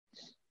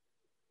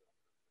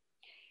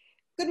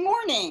Good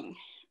morning.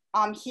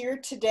 I'm here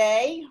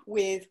today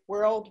with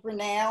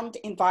world-renowned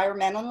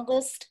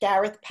environmentalist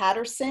Gareth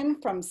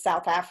Patterson from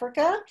South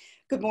Africa.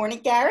 Good morning,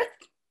 Gareth.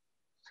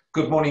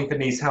 Good morning,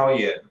 Denise. How are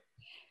you?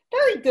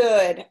 Very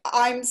good.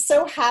 I'm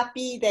so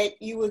happy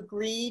that you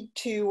agreed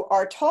to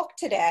our talk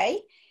today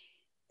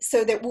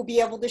so that we'll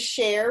be able to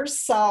share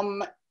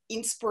some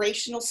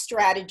inspirational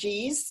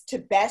strategies to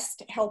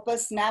best help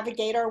us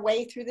navigate our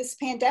way through this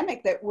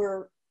pandemic that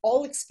we're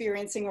all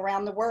experiencing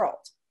around the world.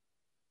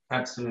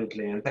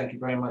 Absolutely, and thank you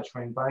very much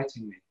for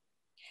inviting me.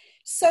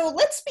 So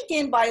let's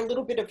begin by a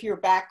little bit of your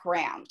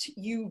background.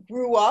 You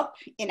grew up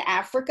in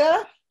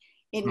Africa,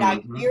 in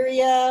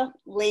Nigeria,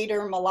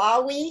 later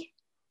Malawi.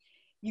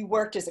 You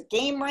worked as a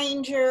game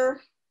ranger.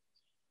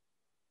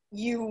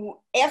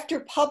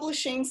 After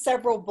publishing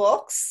several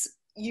books,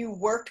 you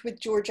worked with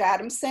George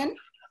Adamson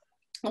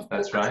of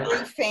That's right.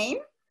 fame.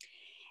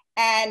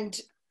 And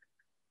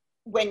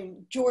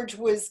when George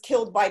was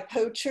killed by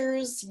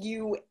poachers,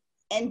 you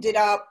ended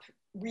up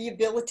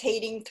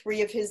rehabilitating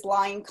 3 of his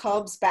lion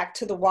cubs back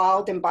to the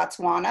wild in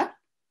Botswana.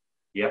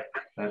 Yep,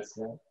 that's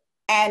it.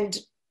 And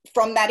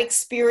from that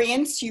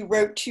experience, you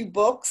wrote 2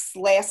 books,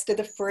 Last of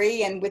the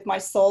Free and With My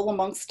Soul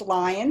Amongst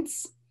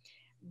Lions.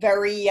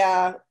 Very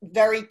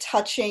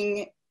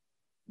touching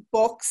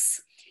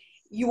books.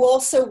 You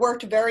also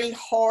worked very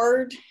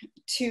hard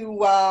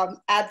to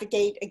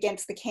advocate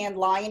against the canned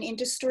lion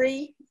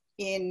industry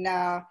in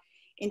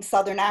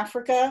Southern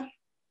Africa.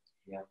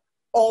 Yeah.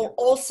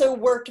 Also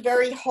worked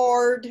very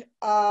hard in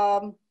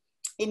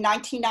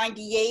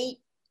 1998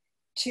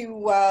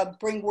 to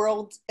bring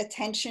world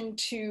attention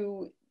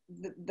to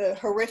the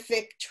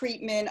horrific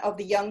treatment of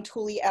the young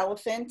Tule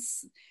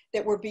elephants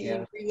that were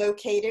being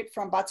relocated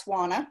from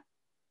Botswana.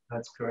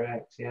 That's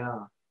correct,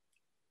 yeah.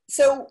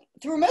 So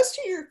through most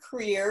of your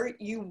career,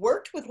 you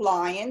worked with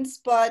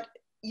lions, but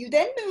you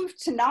then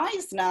moved to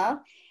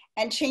Knysna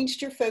and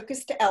changed your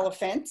focus to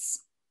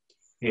elephants.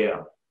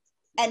 Yeah.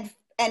 And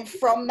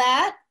from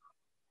that,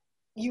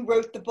 you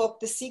wrote the book,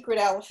 The Secret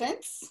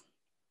Elephants.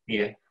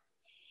 Yeah.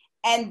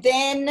 And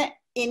then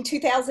in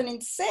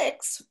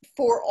 2006,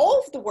 for all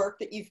of the work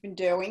that you've been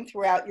doing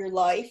throughout your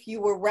life,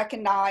 you were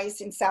recognized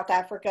in South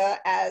Africa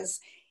as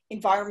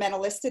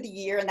Environmentalist of the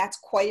Year, and that's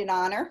quite an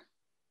honor.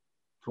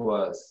 It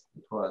was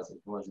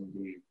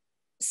indeed.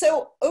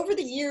 So over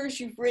the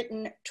years, you've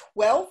written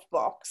 12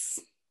 books,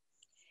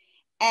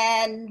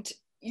 and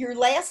your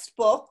last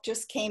book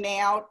just came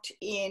out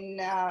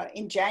in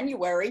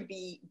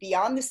January,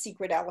 Beyond the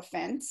Secret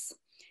Elephants,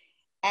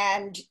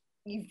 and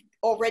you've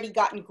already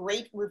gotten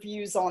great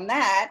reviews on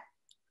that.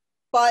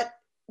 But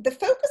the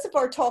focus of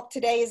our talk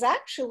today is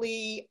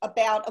actually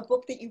about a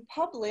book that you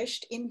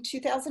published in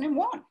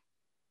 2001.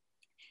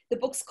 The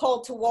book's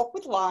called To Walk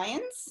with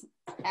Lions,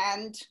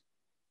 and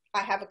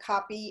I have a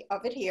copy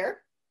of it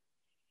here.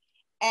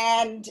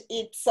 And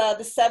it's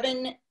the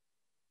 7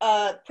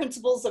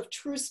 principles of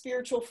true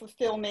spiritual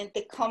fulfillment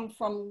that come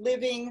from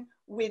living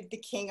with the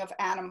King of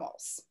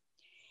Animals.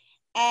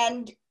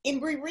 And in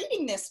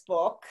rereading this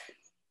book,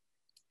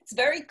 it's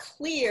very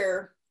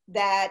clear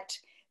that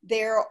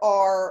there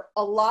are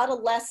a lot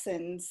of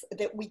lessons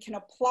that we can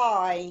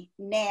apply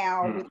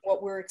now with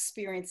what we're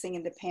experiencing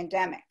in the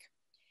pandemic.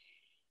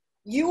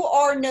 You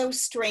are no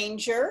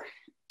stranger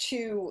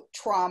to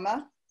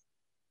trauma.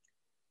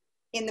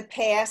 In the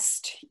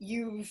past,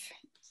 you've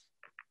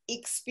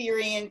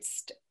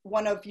experienced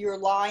one of your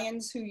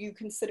lions who you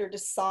considered a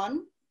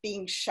son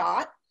being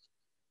shot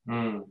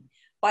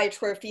by a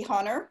trophy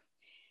hunter.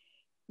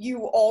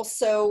 You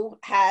also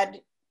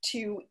had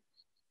to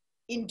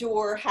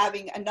endure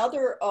having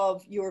another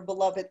of your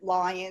beloved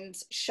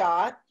lions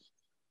shot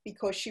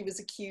because she was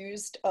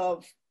accused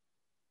of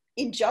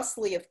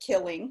unjustly of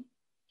killing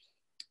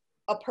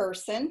a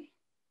person.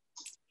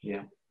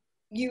 Yeah.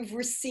 You've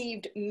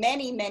received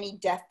many, many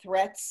death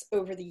threats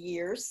over the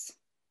years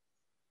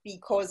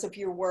because of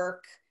your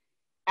work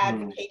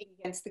advocating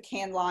against the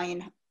canned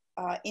lion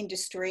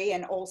industry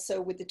and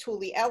also with the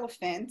Tule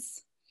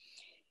elephants.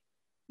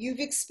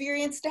 You've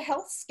experienced a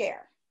health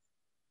scare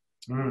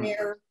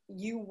where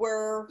you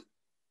were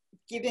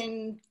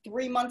given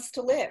 3 months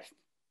to live.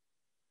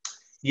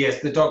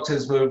 Yes, the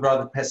doctors were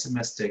rather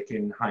pessimistic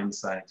in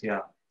hindsight,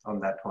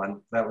 on that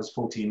one. That was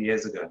 14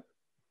 years ago.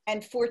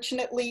 And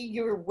fortunately,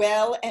 you're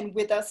well and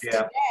with us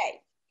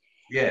today.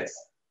 Yes.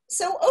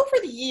 So over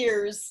the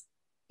years,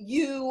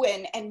 you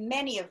and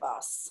many of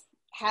us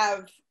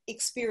have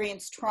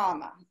experienced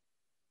trauma.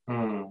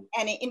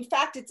 And in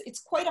fact,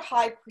 it's quite a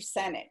high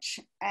percentage.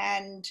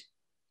 And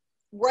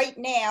right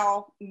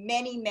now,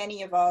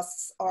 many of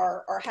us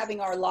are having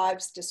our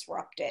lives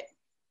disrupted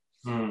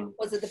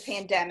because of the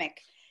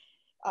pandemic.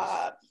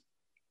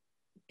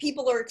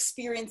 People are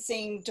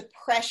experiencing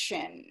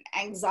depression,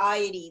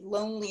 anxiety,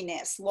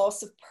 loneliness,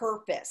 loss of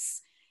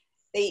purpose.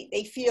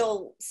 They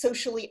feel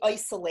socially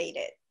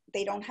isolated.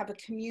 They don't have a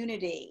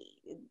community.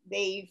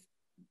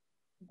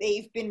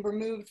 They've been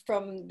removed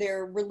from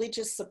their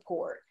religious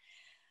support.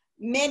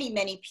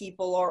 Many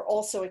people are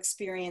also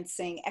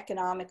experiencing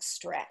economic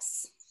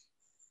stress.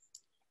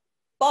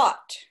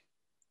 But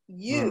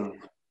you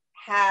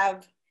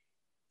have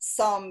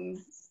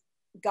some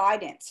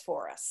guidance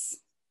for us.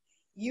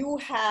 You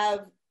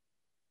have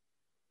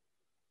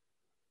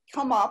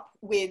come up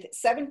with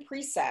 7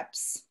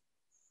 precepts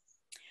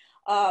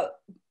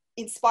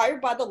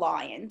inspired by the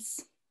lions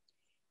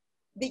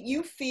that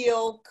you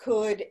feel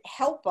could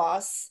help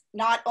us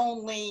not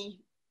only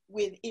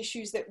with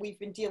issues that we've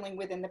been dealing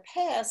with in the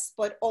past,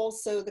 but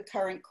also the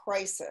current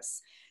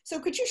crisis. So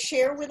could you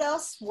share with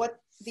us what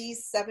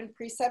these 7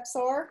 precepts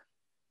are?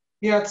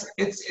 Yeah,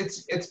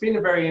 it's been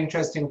a very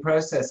interesting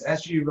process.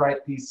 As you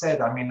rightly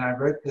said, I mean, I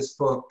wrote this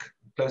book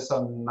close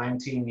on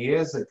 19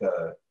 years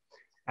ago.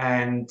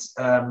 And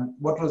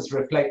what was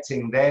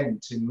reflecting then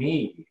to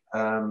me,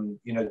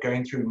 you know,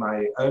 going through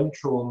my own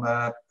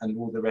trauma and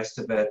all the rest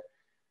of it,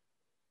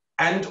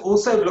 and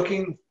also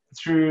looking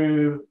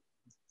through,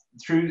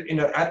 you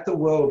know, at the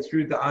world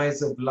through the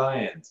eyes of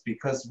lions,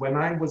 because when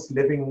I was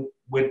living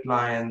with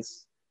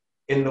lions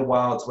in the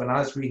wilds, when I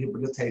was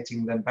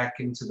rehabilitating them back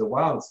into the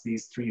wilds,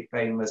 these 3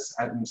 famous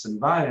Adamson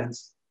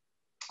lions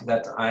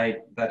that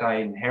I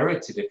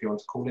inherited, if you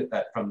want to call it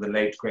that, from the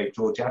late great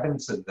George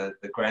Adamson,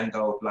 the grand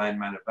old lion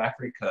man of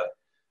Africa,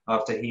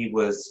 after he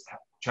was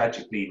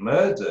tragically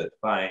murdered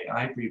by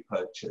ivory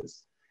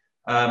poachers.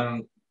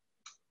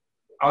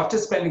 After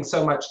spending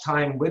so much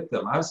time with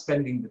them, I was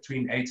spending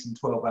between 8 and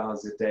 12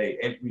 hours a day,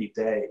 every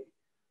day,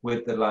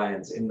 with the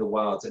lions in the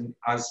wilds, and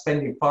I was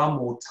spending far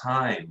more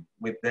time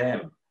with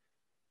them,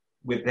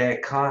 with their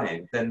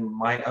kind, than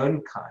my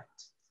own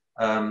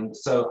kind.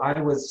 So I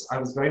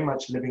was very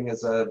much living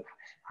as a,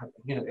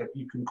 you know,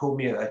 you can call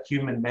me a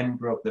human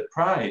member of the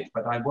pride,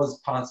 but I was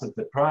part of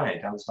the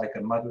pride. I was like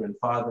a mother and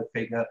father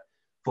figure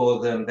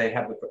for them.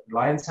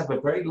 Lions have a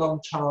very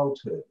long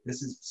childhood.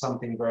 This is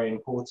something very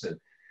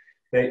important.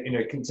 They, you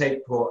know, can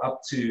take for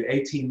up to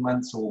 18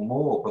 months or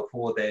more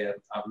before they are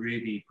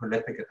really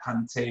prolific at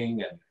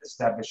hunting and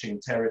establishing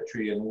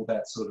territory and all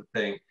that sort of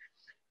thing.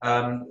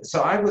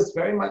 So I was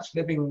very much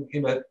living,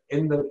 you know,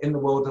 in the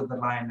world of the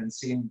lion and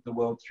seeing the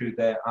world through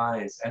their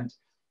eyes. And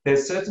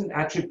there's certain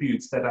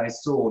attributes that I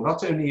saw,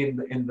 not only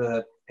in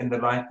the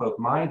life of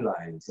my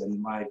lions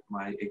and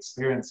my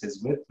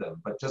experiences with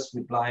them, but just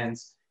with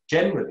lions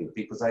generally,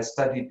 because I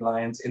studied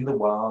lions in the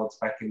wilds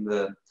back in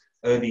the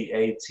early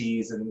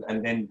 80s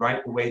and then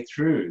right the way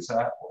through. So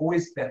I've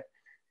always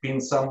been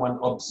someone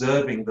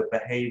observing the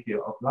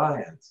behavior of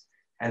lions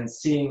and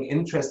seeing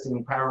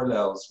interesting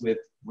parallels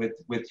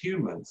with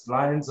humans.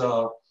 Lions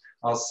are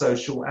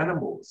social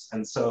animals,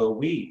 and so are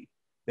we.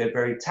 They're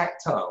very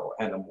tactile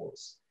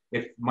animals.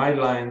 If my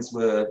lions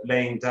were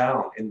laying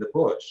down in the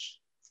bush,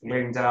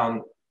 laying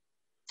down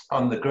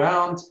on the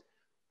ground,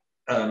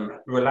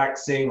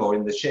 relaxing, or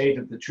in the shade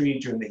of the tree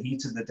during the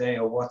heat of the day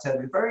or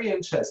whatever, very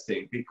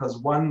interesting, because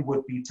one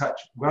would be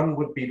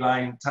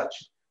lying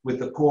touched with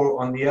the paw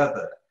on the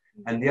other,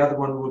 and the other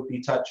one would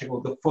be touching,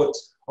 or the foot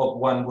of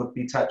one would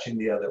be touching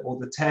the other, or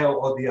the tail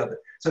or the other.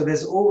 So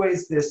there's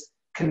always this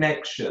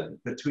connection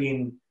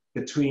between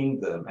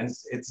them, and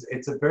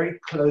it's a very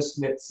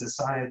close-knit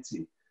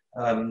society.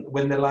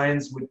 When the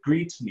lions would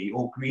greet me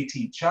or greet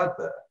each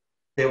other,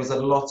 there was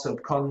a lot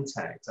of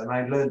contact, and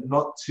I learned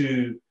not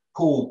to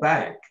pull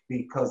back,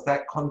 because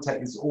that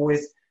contact is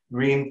always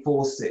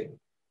reinforcing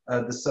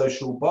the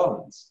social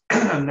bonds.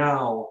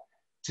 Now,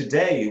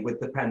 today, with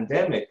the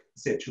pandemic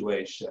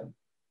situation,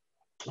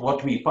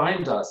 what we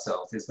find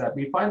ourselves is that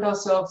we find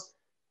ourselves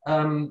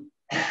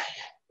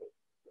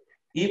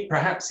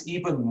perhaps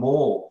even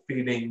more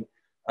feeling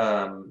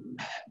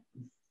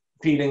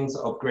feelings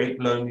of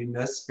great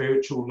loneliness,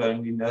 spiritual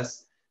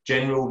loneliness,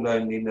 general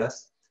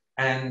loneliness,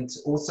 and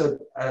also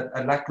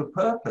a lack of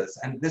purpose.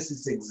 And this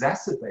is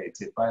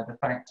exacerbated by the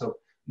fact of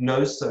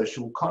no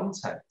social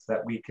contact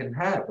that we can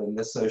have, and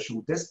the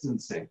social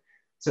distancing.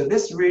 So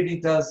this really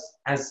does,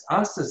 as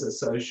us as a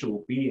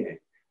social being,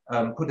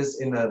 put us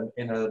in an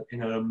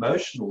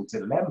emotional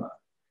dilemma.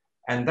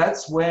 And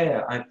that's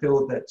where I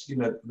feel that, you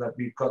know, that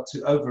we've got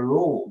to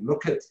overall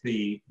look at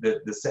the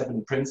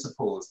 7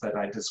 principles that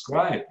I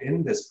described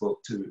in this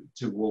book,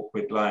 to walk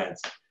with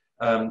lions.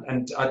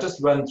 And I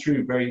just run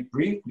through very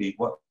briefly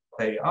what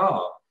they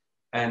are.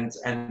 And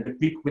if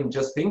people can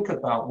just think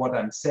about what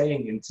I'm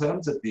saying in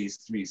terms of these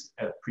 3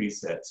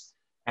 precepts,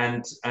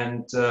 and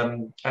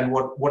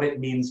what it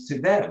means to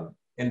them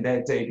in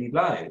their daily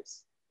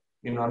lives.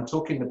 You know, I'm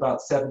talking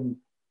about 7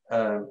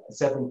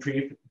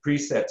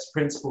 precepts,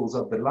 principles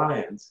of the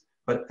lions,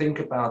 but think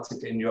about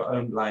it in your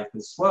own life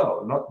as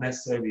well, not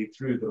necessarily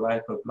through the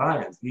life of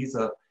lions. These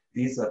are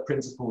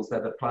principles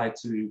that apply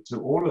to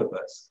all of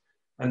us.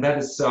 And that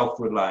is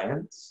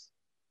self-reliance,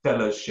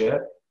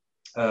 fellowship,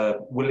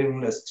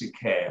 willingness to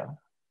care,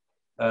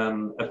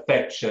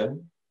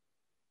 affection.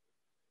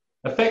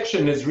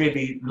 Affection is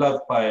really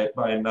love by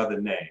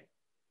another name.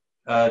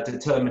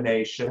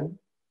 Determination,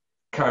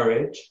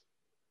 courage,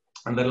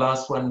 and the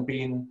last one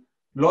being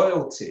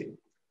loyalty.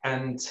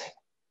 And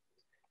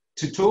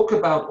to talk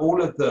about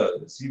all of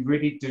those, you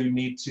really do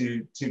need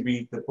to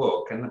read the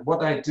book. And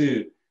what I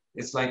do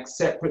is like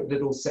separate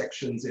little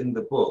sections in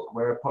the book,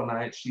 whereupon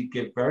I actually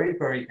give very,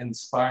 very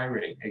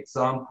inspiring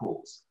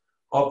examples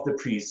of the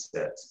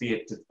precepts, be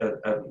it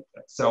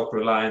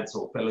self-reliance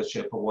or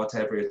fellowship or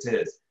whatever it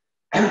is,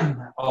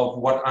 of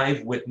what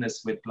I've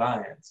witnessed with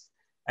lions.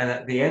 And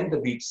at the end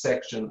of each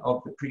section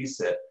of the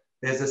precept,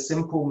 there's a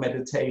simple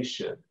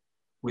meditation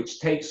which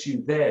takes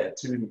you there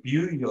to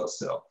imbue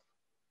yourself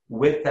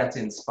with that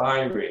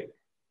inspiring,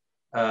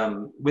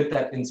 with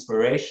that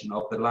inspiration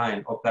of the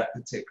lion of that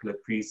particular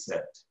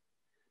precept.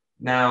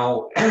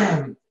 Now,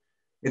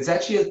 it's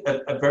actually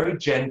a very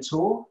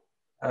gentle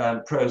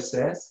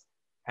process,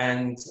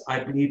 and I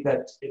believe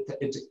that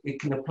it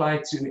can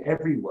apply to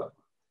everyone.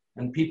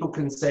 And people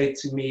can say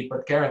to me,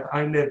 but Gareth,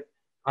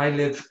 I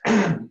live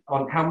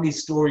on how many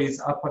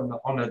stories up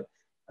on a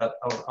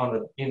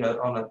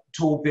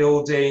tall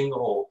building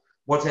or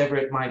whatever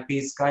it might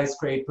be,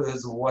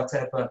 skyscrapers or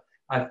whatever.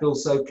 I feel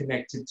so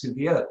connected to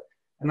the earth.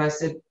 And I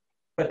said,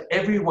 but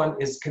everyone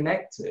is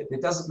connected.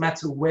 It doesn't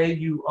matter where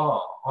you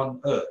are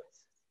on earth.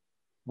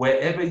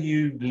 Wherever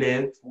you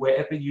live,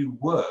 wherever you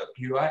work,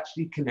 you're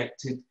actually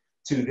connected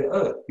to the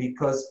earth,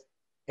 because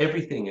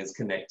everything is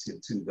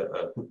connected to the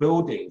earth. The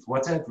buildings,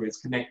 whatever, is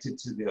connected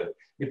to the earth.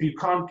 If you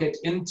can't get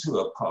into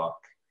a park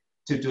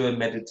to do a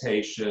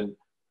meditation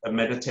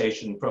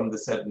from the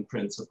 7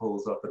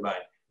 principles of the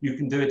light, you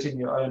can do it in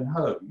your own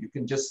home. You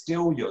can just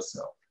still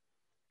yourself.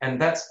 And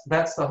that's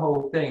the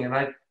whole thing. And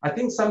I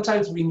think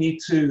sometimes we need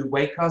to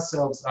wake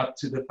ourselves up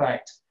to the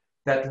fact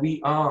that we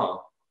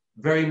are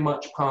very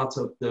much part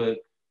of the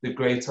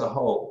greater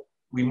whole.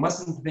 We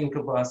mustn't think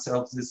of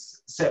ourselves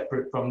as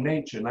separate from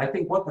nature. And I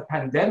think what the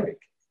pandemic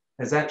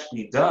has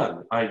actually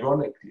done,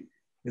 ironically,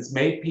 is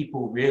made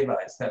people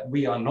realize that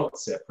we are not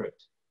separate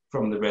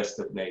from the rest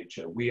of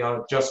nature. We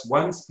are just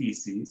one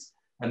species,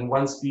 and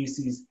one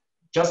species,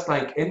 just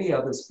like any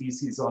other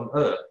species on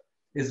Earth,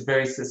 is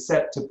very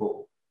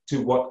susceptible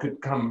to what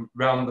could come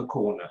round the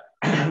corner.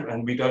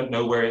 And we don't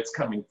know where it's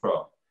coming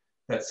from,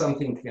 that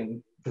something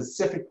can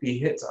specifically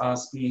hit our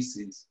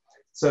species.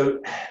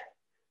 So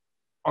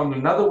on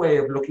another way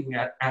of looking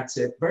at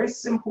it, very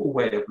simple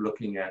way of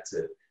looking at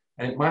it,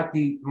 and it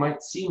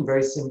might seem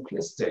very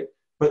simplistic,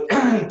 but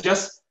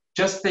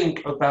just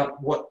think about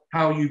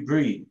how you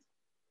breathe.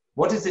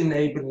 What is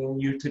enabling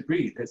you to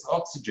breathe? It's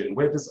oxygen.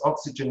 Where does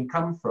oxygen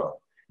come from?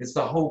 It's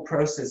the whole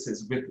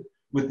processes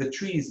with the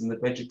trees and the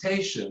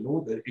vegetation,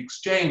 all the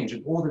exchange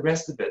and all the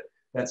rest of it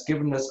that's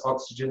given us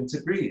oxygen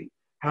to breathe.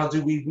 How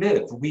do we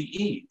live? We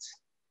eat.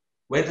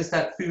 Where does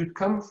that food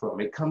come from?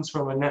 It comes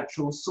from a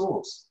natural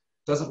source.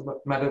 Doesn't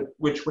matter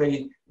which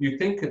way you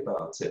think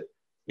about it.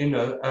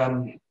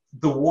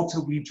 The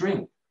water we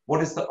drink,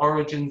 what is the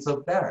origins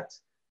of that?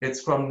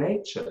 It's from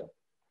nature.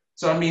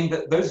 So I mean,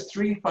 those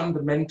 3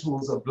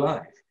 fundamentals of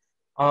life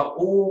are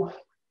all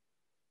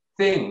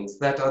things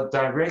that are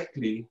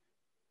directly,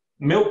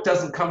 milk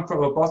doesn't come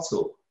from a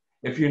bottle,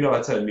 if you know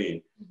what I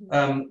mean.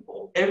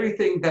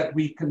 Everything that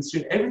we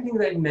consume, everything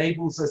that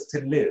enables us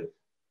to live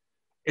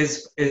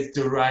is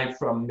derived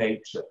from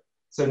nature.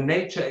 So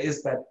nature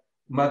is that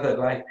mother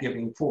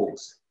life-giving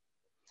force.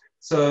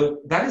 So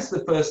that is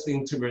the first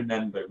thing to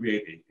remember,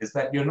 really, is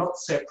that you're not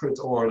separate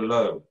or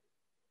alone.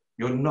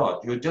 You're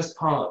not. You're just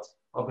part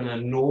of an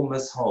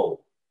enormous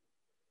whole.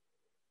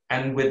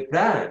 And with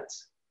that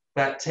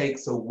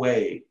takes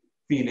away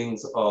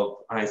feelings of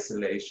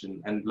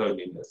isolation and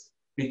loneliness,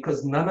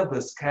 because none of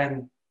us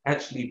can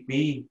actually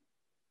be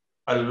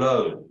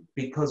alone,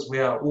 because we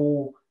are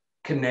all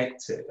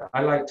connected.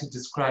 I like to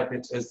describe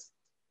it as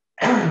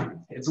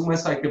it's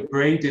almost like a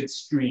braided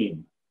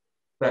stream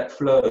that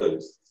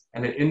flows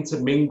and it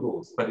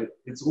intermingles, but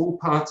it's all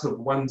part of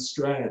one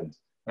strand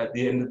at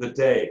the end of the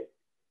day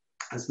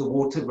as the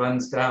water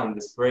runs down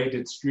this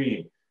braided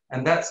stream.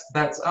 And that's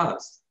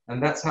us.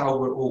 And that's how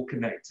we're all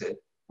connected.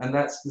 And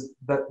that's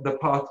the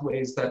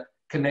pathways that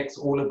connects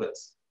all of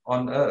us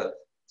on Earth.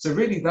 So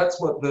really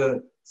that's what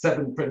the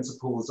 7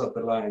 principles of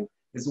the line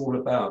is all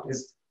about,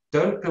 is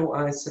don't feel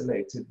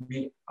isolated.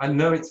 I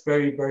know it's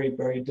very, very,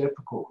 very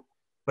difficult,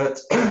 but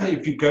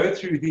if you go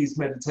through these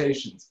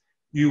meditations,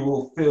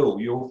 you'll feel,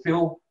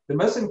 the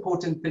most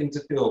important thing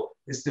to feel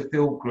is to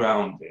feel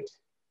grounded,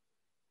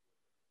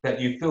 that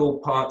you feel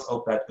part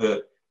of that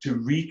earth, to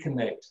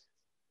reconnect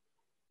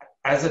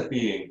as a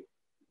being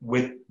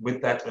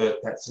with that earth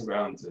that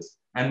surrounds us,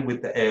 and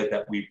with the air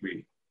that we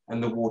breathe,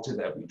 and the water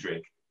that we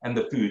drink, and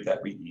the food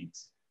that we eat.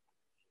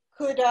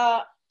 Could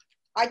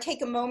I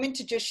take a moment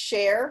to just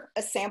share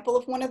a sample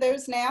of one of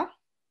those now?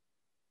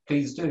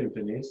 Please do,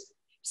 Denise.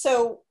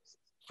 So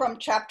from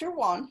chapter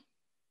 1,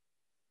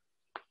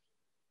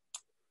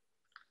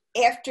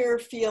 after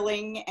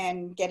feeling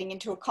and getting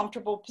into a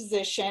comfortable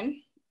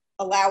position,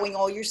 allowing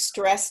all your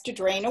stress to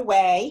drain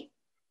away,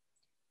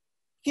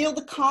 feel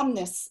the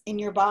calmness in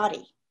your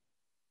body.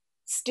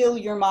 Still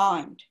your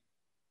mind.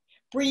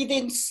 Breathe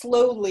in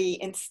slowly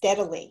and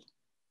steadily.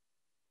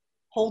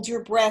 Hold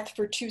your breath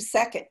for 2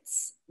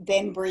 seconds,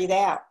 then breathe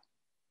out.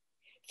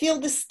 Feel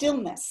the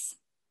stillness.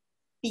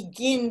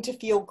 Begin to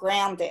feel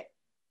grounded,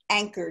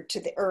 anchored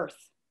to the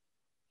earth.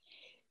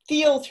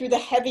 Feel through the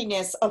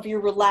heaviness of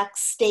your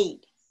relaxed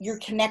state, your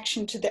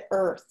connection to the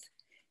earth,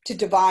 to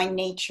divine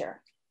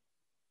nature.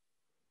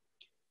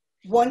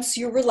 Once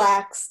you're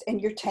relaxed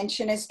and your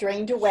tension is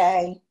drained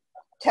away,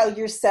 tell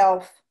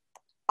yourself,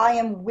 I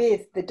am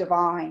with the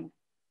divine.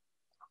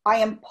 I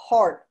am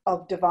part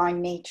of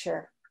divine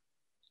nature.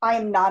 I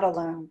am not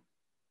alone,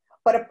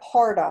 but a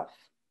part of,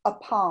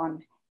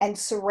 upon, and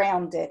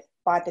surrounded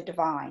by the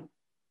divine.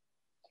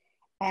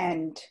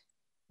 And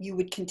you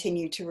would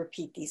continue to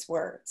repeat these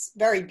words.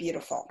 Very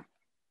beautiful,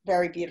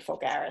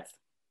 Gareth.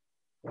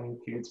 Thank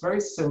you. It's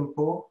very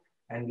simple,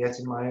 and yet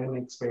in my own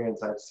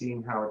experience, I've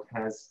seen how it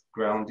has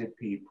grounded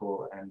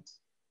people,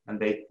 and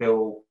they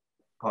feel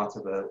part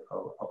of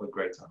a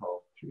greater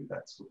whole through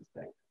that sort of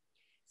thing.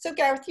 So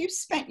Gareth, you've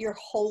spent your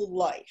whole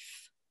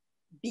life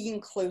being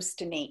close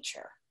to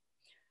nature.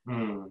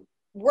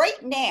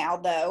 Right now,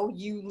 though,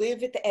 you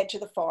live at the edge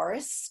of the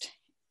forest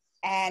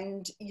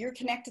and you're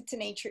connected to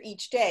nature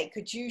each day.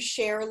 Could you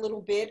share a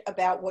little bit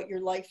about what your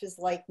life is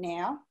like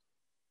now?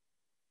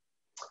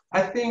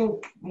 I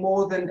think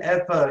more than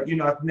ever, you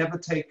know, I've never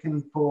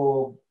taken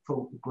for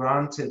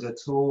granted at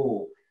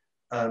all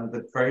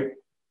the very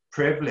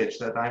privilege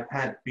that I've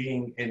had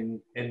being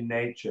in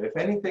nature. If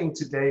anything,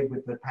 today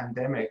with the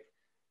pandemic,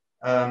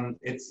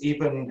 it's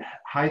even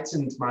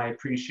heightened my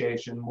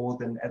appreciation more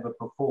than ever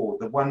before.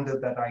 The wonder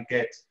that I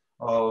get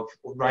of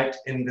right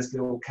in this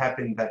little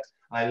cabin that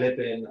I live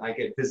in, I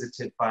get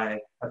visited by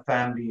a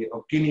family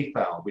of guinea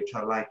fowl, which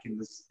are like in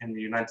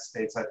the United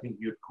States, I think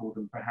you'd call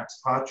them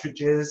perhaps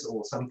partridges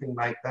or something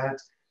like that.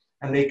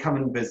 And they come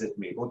and visit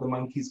me, or the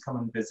monkeys come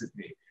and visit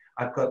me.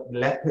 I've got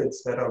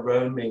leopards that are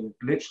roaming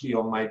literally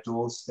on my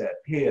doorstep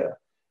here.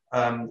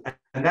 And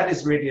that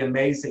is really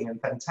amazing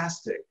and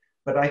fantastic.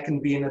 But I can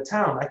be in a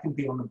town, I can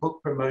be on a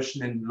book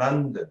promotion in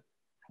London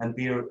and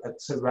be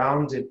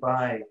surrounded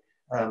by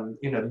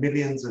you know,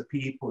 millions of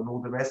people and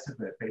all the rest of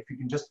it. But if you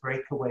can just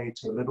break away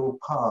to a little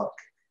park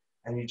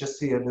and you just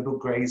see a little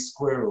gray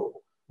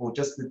squirrel or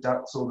just the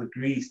ducks or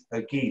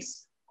the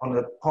geese on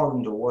a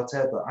pond or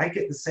whatever, I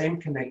get the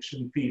same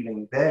connection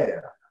feeling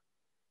there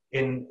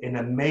in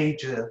a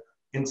major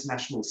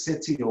international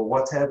city or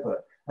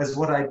whatever as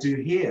what I do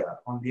here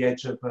on the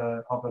edge of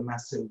a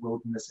massive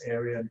wilderness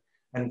area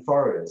and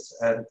forest.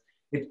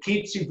 It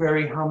keeps you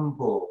very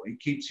humble. It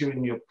keeps you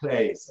in your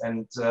place,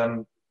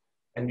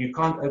 and you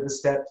can't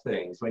overstep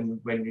things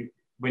when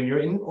you're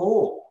in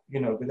awe,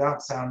 you know,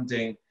 without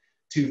sounding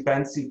too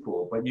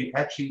fanciful. But you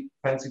actually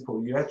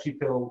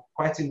feel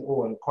quite in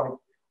awe and quite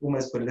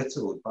almost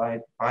belittled by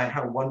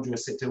how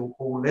wondrous it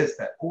all is,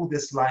 that all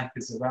this life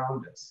is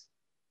around us.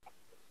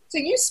 So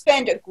you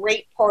spend a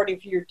great part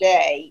of your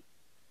day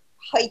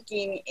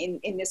hiking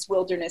in this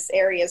wilderness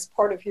area as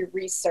part of your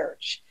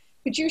research.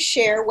 Could you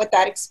share what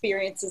that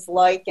experience is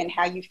like and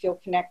how you feel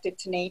connected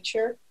to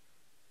nature?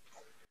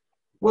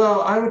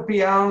 Well, I would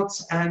be out,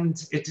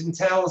 and it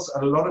entails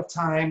a lot of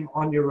time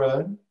on your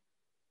own,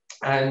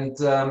 and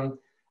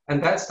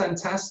that's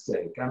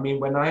fantastic. I mean,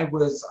 when I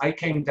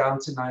came down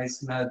to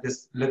Knysna,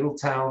 this little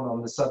town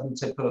on the southern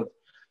tip of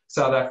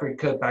South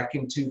Africa back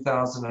in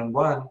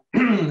 2001,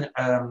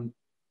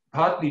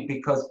 partly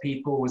because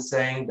people were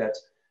saying that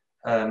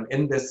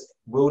in this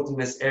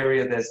wilderness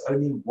area, there's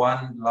only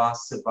one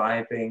last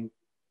surviving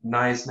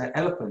Knysna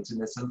elephant, and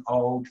it's an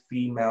old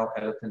female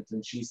elephant,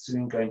 and she's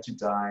soon going to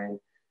die.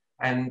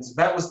 And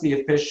that was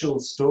the official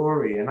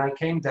story. And I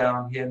came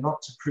down here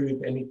not to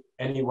prove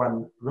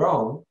anyone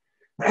wrong,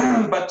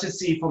 but to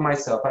see for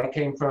myself. I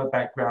came from a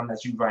background,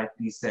 as you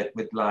rightly said,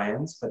 with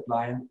lions, but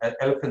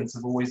elephants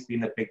have always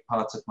been a big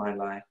part of my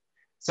life.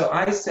 So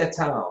I set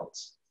out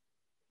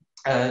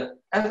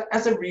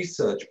as a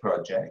research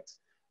project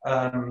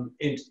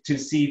to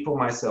see for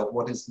myself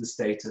what is the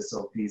status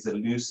of these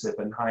elusive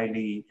and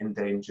highly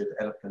endangered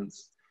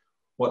elephants,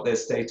 what their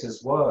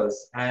status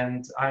was.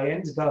 And I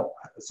ended up,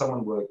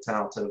 someone worked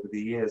out over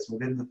the years,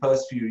 within the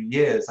first few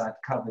years, I'd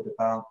covered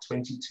about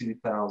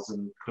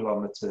 22,000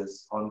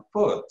 kilometers on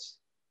foot,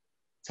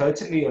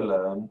 totally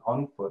alone,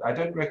 on foot. I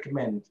don't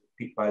recommend,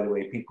 by the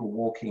way, people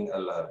walking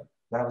alone.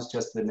 That was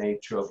just the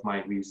nature of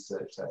my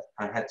research, that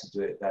I had to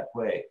do it that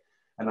way.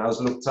 And I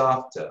was looked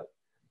after.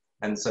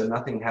 And so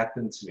nothing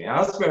happened to me. I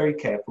was very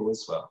careful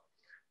as well.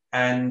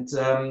 And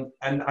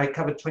I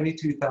covered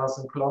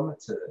 22,000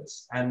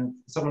 kilometers. And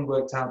someone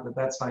worked out that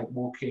that's like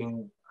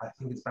walking, I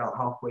think it's about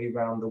halfway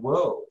around the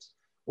world.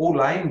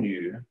 All I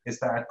knew is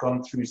that I'd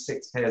gone through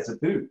 6 pairs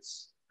of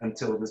boots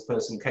until this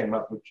person came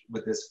up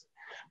with this.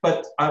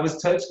 But I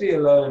was totally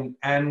alone.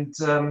 And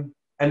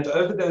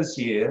over those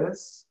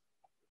years,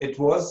 it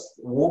was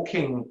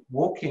walking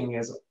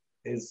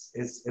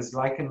is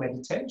like a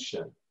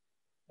meditation,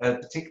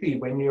 particularly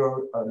when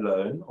you're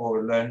alone or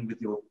alone with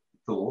your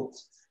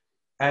thoughts.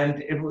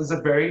 And it was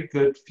a very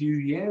good few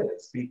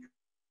years because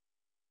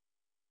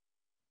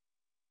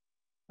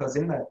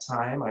in that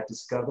time I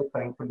discovered,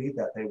 thankfully,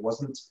 that there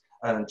wasn't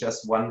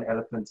just one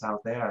elephant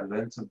out there. I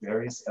learned of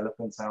various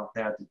elephants out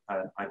there.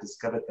 I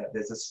discovered that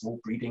there's a small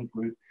breeding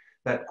group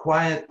that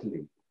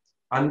quietly,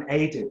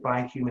 unaided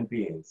by human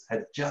beings,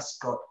 had just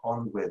got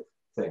on with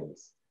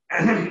things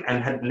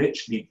and had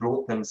literally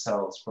brought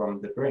themselves from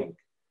the brink.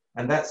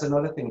 And that's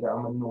another thing that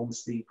I'm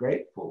enormously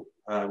grateful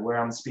where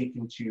I'm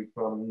speaking to you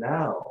from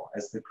now,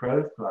 as the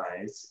crow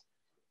flies,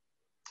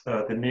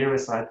 the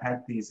nearest I've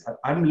had these,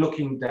 I'm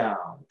looking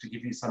down, to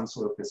give you some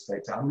sort of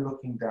perspective, I'm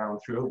looking down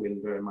through a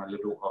window in my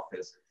little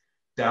office,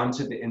 down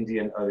to the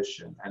Indian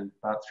Ocean, and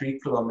about 3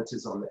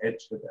 kilometers on the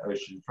edge of the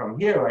ocean. From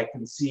here, I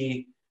can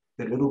see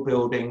the little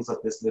buildings of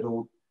this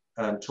little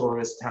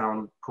tourist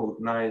town called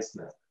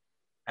Neisner.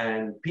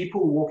 And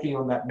people walking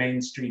on that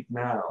main street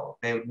now,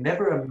 they would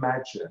never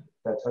imagine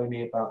that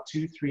only about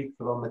 2-3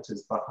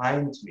 kilometers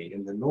behind me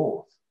in the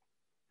north,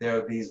 there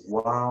are these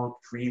wild,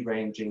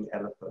 free-ranging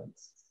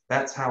elephants.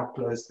 That's how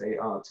close they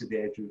are to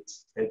the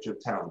edge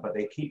of town, but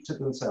they keep to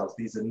themselves,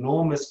 these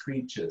enormous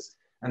creatures.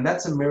 And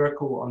that's a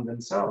miracle on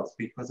themselves,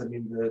 because I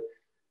mean, the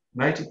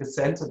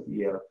 90% of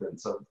the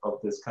elephants of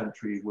this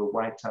country were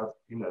wiped out,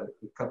 you know,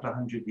 a couple of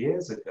 100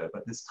 years ago,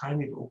 but this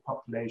tiny little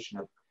population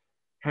have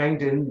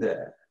hanged in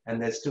there,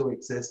 and they're still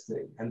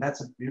existing. And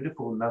that's a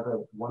beautiful, another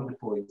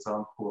wonderful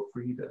example of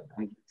freedom.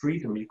 And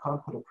freedom, you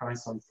can't put a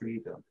price on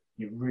freedom.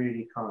 You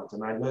really can't.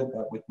 And I learned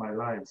that with my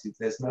lives.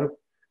 There's no,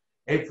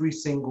 every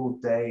single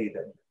day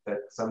that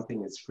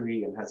something is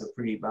free and has a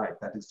free life,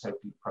 that is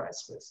totally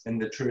priceless, in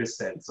the truest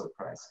sense of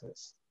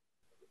priceless.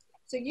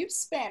 So you've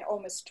spent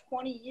almost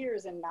 20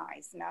 years in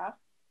Neisner,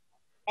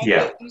 and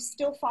Yeah. yet you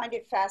still find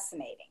it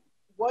fascinating.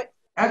 What?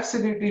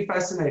 Absolutely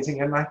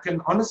fascinating. And I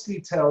can honestly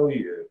tell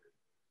you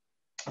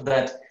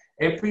that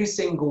every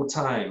single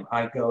time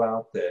I go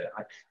out there,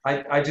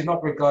 I do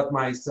not regard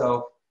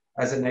myself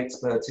as an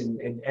expert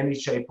in any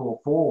shape or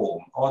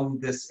form on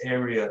this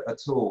area at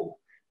all,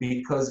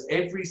 because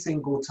every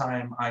single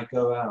time I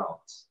go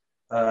out,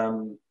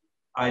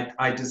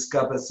 I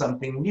discover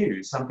something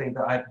new, something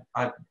that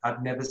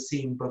I've never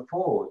seen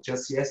before.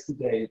 Just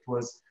yesterday,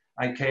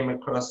 I came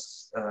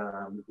across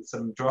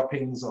some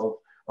droppings of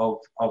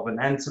an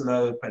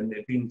antelope, and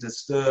it'd been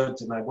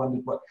disturbed, and I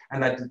wondered what,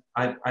 and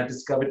I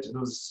discovered it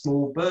was a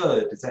small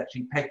bird. It's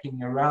actually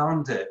pecking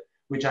around it,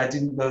 which I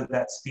didn't know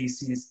that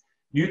species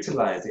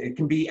utilize. It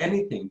can be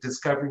anything,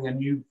 discovering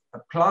a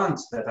plant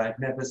that I've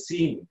never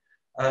seen.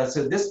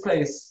 So this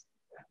place,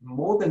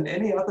 more than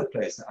any other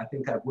place that I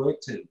think I've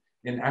worked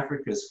in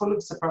Africa, is full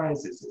of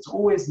surprises. It's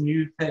always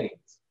new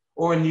things,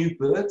 or a new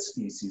bird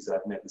species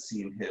I've never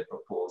seen here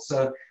before.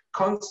 So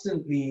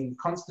constantly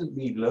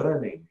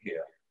learning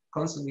here.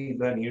 Constantly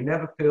learning. You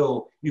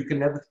can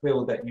never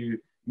feel that you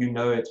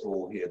know it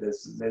all here.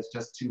 There's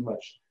just too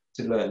much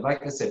to learn.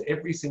 Like I said,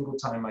 every single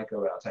time I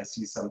go out, I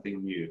see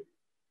something new.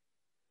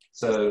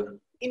 So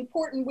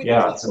important with yeah,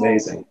 people, it's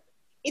amazing.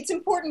 It's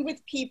important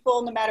with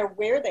people, no matter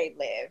where they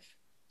live,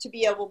 to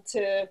be able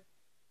to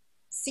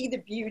see the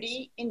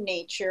beauty in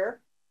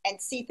nature and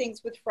see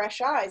things with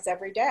fresh eyes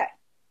every day.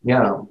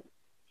 Yeah.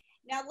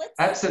 Now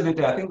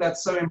Absolutely. I think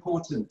that's so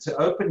important. To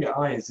open your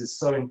eyes is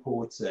so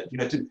important. You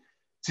know,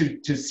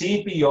 to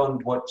see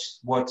beyond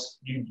what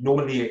you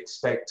normally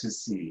expect to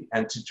see,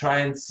 and to try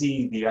and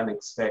see the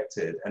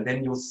unexpected. And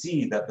then you'll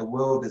see that the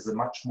world is a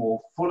much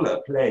more fuller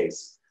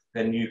place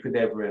than you could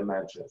ever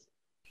imagine.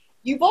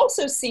 You've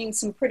also seen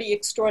some pretty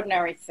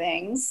extraordinary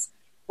things.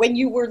 When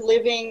you were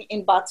living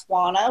in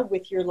Botswana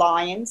with your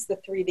lions, the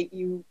 3 that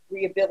you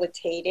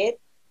rehabilitated,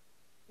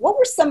 what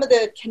were some of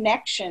the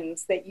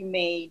connections that you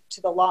made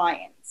to the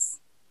lions?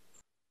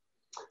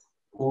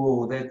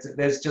 Oh,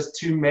 there's just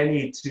too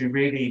many to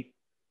really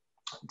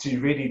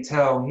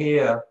tell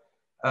here.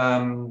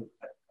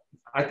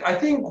 I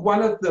think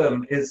one of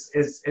them is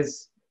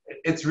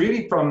it's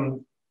really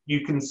from,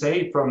 you can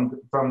say, from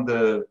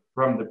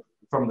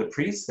the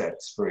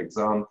precepts, for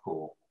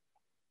example,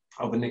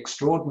 of an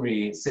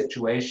extraordinary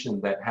situation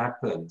that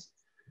happened,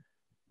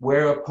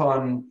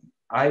 whereupon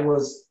I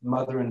was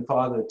mother and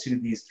father to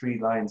these 3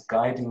 lions,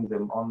 guiding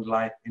them on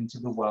life into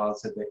the wild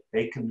so that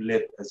they can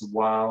live as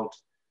wild,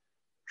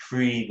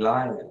 free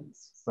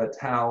lions. But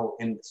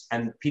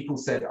and people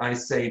said I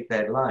saved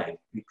their life,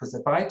 because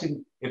if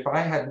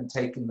I hadn't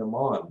taken them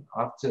on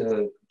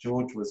after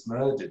George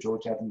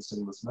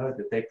Adamson was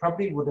murdered, they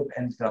probably would have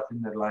ended up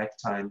in a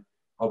lifetime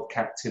of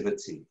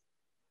captivity.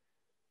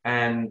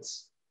 And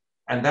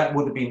that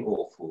would have been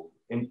awful.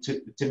 And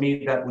to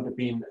me, that would have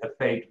been a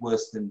fate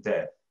worse than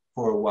death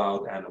for a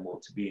wild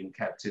animal, to be in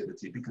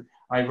captivity. Because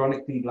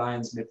ironically,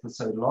 lions live for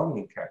so long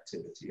in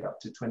captivity, up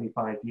to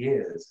 25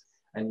 years.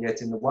 And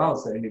yet in the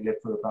wilds, they only live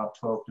for about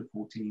 12 to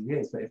 14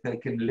 years. But if they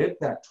can live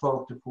that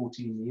 12 to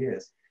 14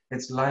 years,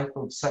 it's life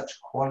of such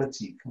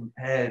quality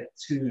compared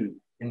to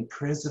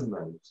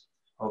imprisonment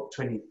of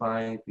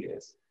 25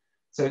 years.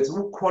 So it's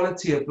all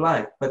quality of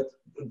life. But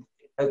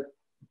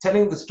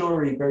telling the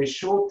story very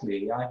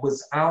shortly, I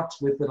was out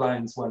with the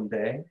lions one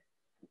day,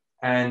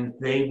 and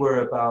they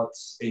were about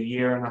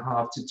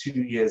 1.5 to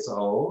 2 years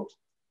old.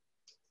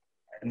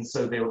 And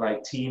so they were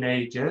like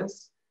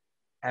teenagers.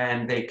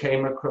 And they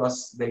came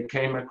across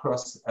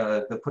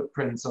the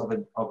footprints of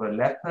a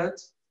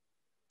leopard.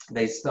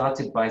 They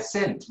started by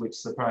scent, which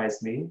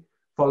surprised me,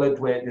 followed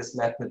where this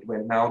leopard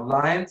went. Now,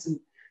 lions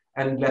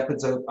and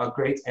leopards are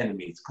great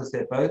enemies, because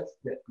they're both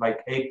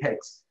like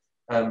apex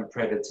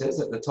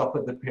predators at the top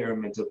of the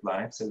pyramid of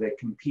life, so they're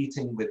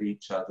competing with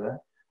each other.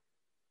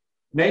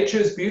 nature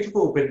is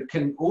beautiful, but it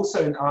can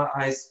also, in our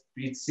eyes,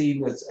 be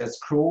seen as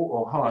cruel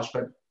or harsh.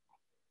 But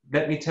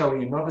let me tell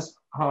you, not as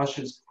harsh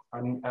as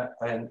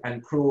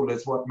and cruel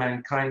as what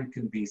mankind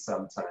can be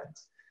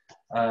sometimes.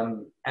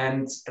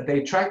 And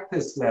they track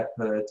this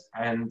leopard,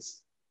 and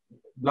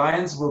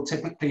lions will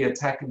typically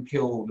attack and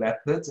kill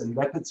leopards, and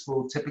leopards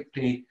will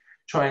typically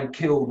try and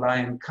kill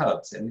lion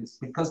cubs, and it's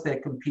because they're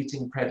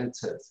competing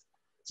predators.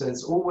 So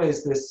it's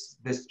always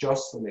this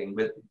jostling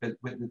with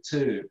the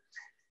two.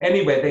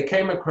 Anyway, they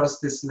came across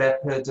this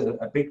leopard,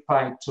 a big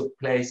fight took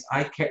place.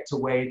 I kept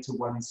away to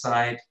one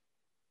side,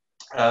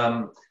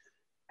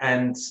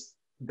 and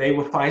they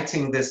were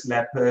fighting this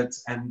leopard,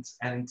 and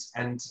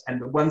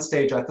at one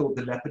stage I thought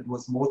the leopard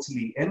was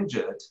mortally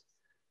injured.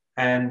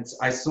 And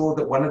I saw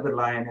that one of the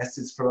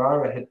lionesses,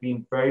 Ferrara, had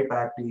been very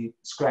badly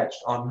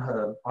scratched on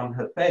her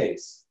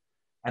face.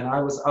 And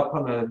I was up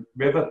on a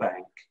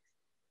riverbank,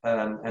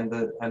 and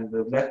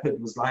the leopard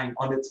was lying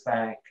on its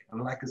back.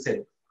 And like I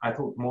said, I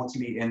thought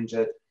mortally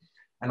injured.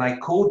 And I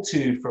called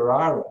to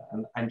Ferrara,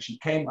 and she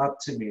came up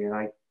to me,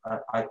 and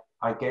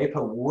I gave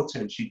her water,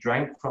 and she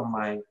drank from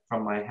my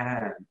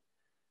hand,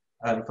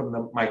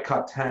 from my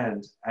cut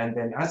hand. And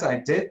then as I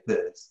did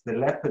this, the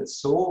leopard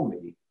saw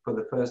me for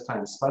the first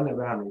time, spun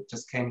around, and it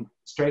just came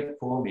straight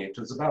for me. It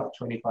was about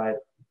 25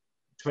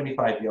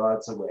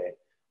 yards away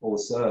or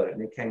so,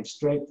 and it came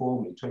straight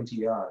for me, 20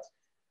 yards.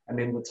 And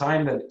in the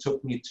time that it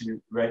took me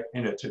to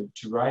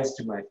rise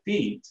to my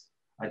feet,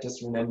 I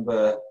just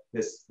remember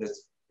this,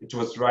 it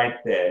was right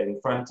there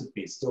in front of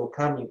me, still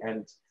coming,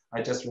 and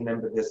I just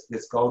remember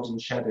this golden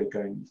shadow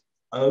going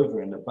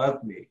over and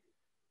above me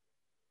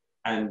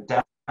and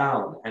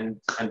down, and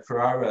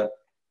Ferrara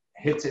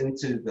hit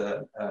into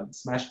the,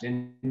 smashed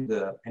into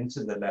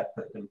the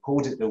leopard and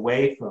pulled it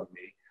away from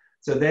me.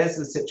 So there's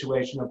the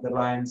situation of the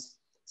lions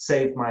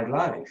saved my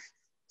life.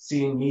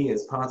 Seeing me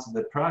as part of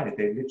the pride,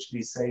 they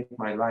literally saved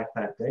my life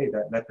that day.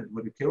 That leopard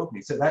would have killed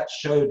me. So that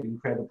showed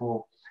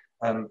incredible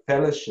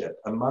fellowship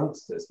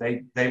amongst us.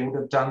 They would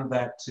have done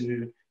that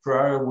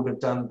Ferrara would have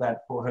done that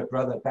for her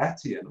brother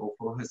Batian or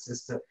for her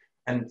sister.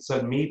 And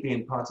so me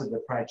being part of the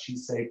pride, she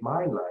saved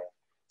my life.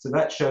 So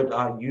that showed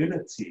our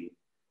unity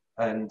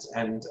and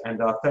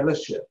our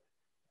fellowship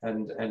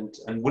and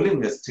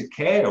willingness to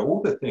care,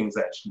 all the things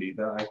actually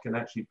that I can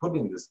actually put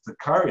in this, the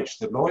courage,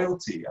 the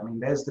loyalty. I mean,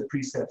 there's the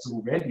precepts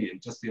already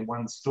just in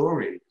one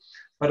story.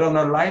 But on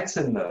a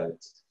lighter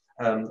note,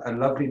 a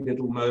lovely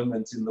little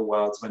moment in the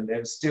wilds when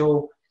they're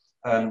still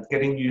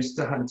getting used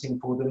to hunting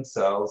for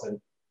themselves,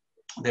 and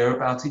they're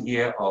about a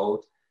year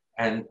old.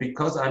 And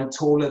because I'm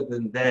taller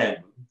than them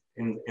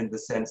in the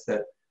sense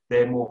that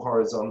they're more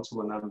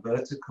horizontal and I'm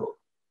vertical,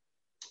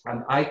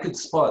 and I could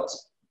spot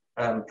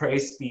prey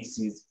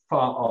species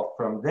far off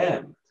from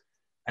them.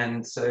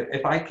 And so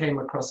if I came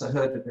across a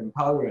herd of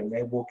impala and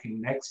they're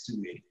walking next to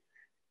me,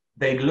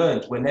 they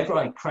learned whenever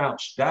I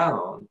crouched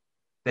down,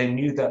 they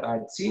knew that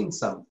I'd seen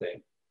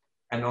something.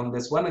 And on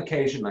this one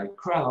occasion, I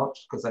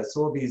crouched because I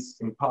saw these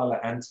impala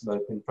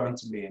antelope in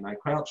front of me, and I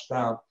crouched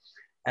down,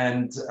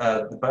 and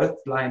both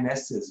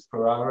lionesses,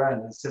 Ferrara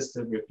and her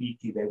sister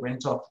Rafiki, they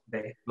went off.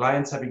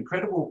 Lions have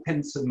incredible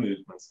pincer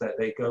movements that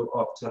they go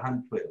off to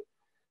hunt with.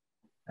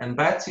 And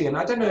Batty, and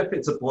I don't know if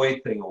it's a boy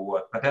thing or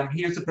what, but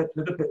he was a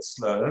little bit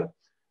slow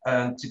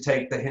to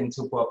take the hint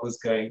of what was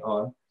going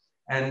on.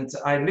 And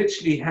I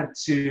literally had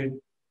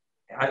to,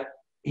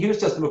 he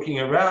was just looking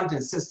around,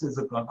 his sisters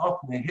have gone off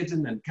and they're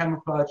hidden and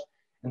camouflaged,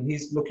 and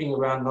he's looking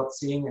around, not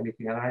seeing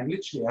anything. And I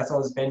literally, as I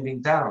was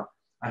bending down,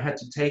 I had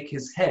to take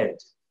his head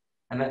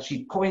and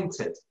actually point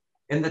it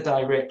in the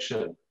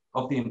direction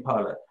of the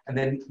impala. And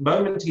then the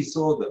moment he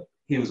saw them,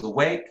 he was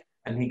awake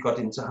and he got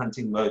into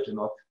hunting mode, and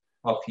off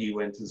he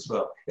went as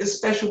well. It's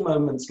special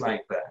moments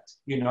like that.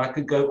 You know, I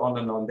could go on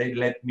and on. They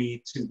led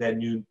me to their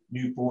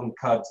newborn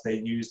cubs. They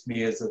used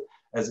me as a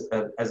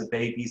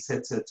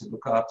babysitter to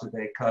look after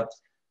their cubs.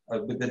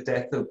 With the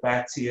death of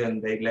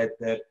Batian, they led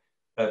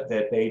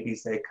their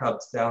babies, their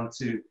cubs, down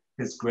to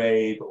his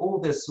grave. All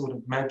this sort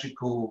of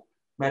magical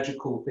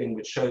thing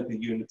which showed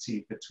the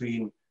unity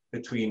between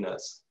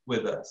us,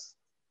 with us.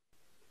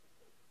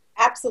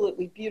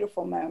 Absolutely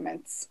beautiful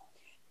moments.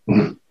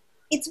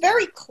 It's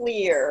very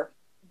clear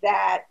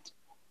that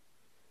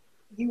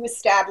you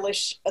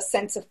establish a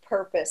sense of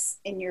purpose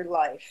in your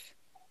life.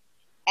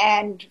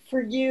 And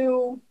for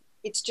you,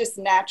 it's just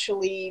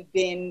naturally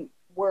been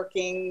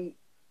working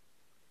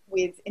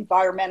with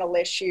environmental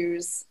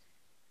issues.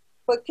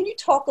 But can you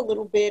talk a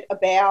little bit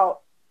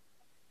about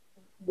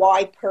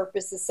why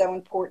purpose is so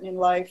important in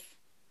life?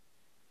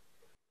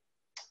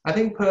 I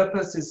think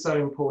purpose is so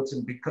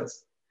important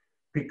because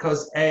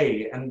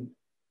and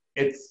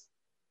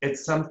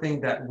it's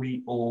something that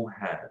we all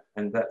have,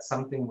 and that's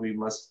something we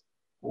must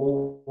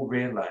all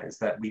realize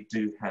that we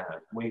do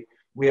have.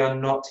 We are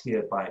not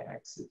here by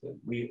accident.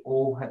 We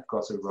all have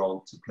got a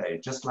role to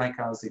play, just like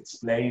I was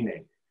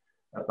explaining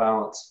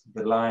about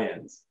the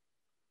lions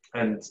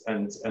and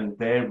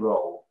their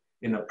role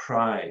in a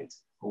pride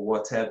or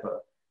whatever.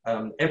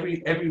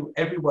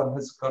 Everyone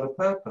has got a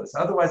purpose.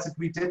 Otherwise, if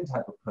we didn't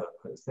have a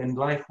purpose, then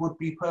life would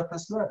be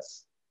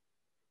purposeless.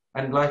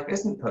 And life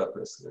isn't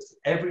purposeless.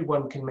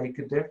 Everyone can make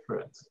a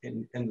difference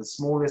in the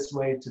smallest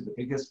way to the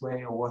biggest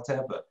way or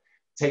whatever.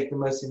 Take the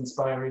most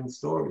inspiring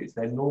stories.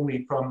 They're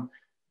normally from,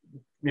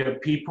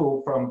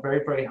 people from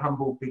very, very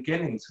humble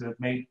beginnings who have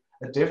made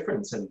a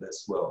difference in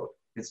this world.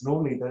 It's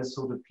normally those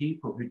sort of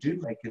people who do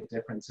make a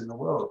difference in the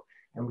world.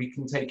 And we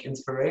can take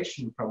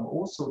inspiration from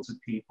all sorts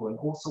of people and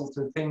all sorts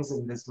of things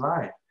in this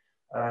life.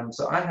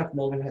 So I have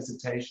no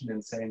hesitation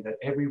in saying that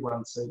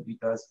everyone certainly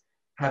does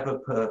have a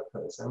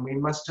purpose, and we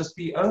must just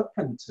be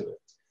open to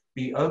it,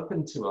 be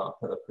open to our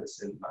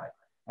purpose in life.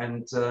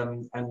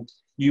 And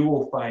you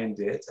will find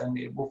it, and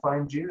it will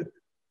find you.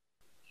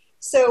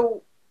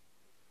 So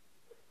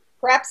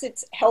perhaps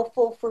it's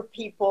helpful for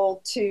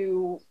people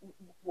to,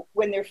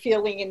 when they're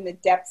feeling in the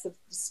depths of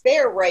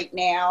despair right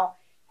now,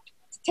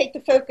 to take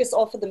the focus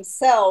off of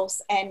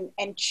themselves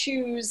and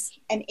choose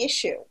an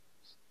issue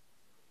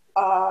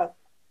to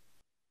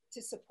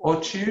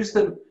support.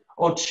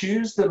 Or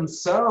choose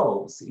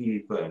themselves,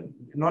 even,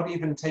 not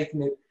even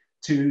taking it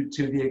to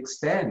the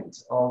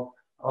extent of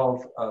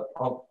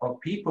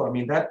people. I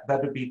mean, that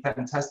would be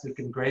fantastic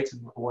and great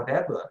and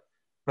whatever.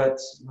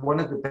 But one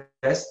of the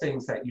best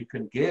things that you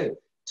can give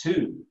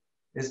to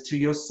is to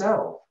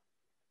yourself.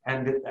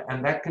 And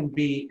that can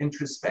be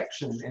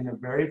introspection in a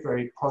very,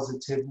 very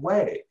positive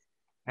way.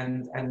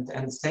 And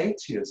say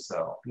to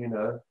yourself,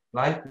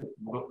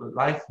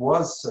 life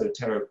was so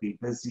terribly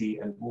busy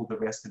and all the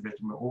rest of it,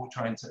 and we're all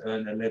trying to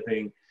earn a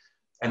living,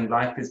 and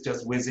life is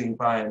just whizzing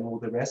by and all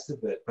the rest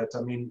of it. But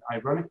I mean,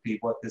 ironically,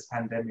 what this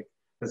pandemic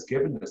has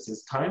given us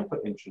is time for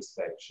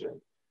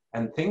introspection,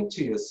 and think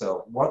to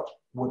yourself, what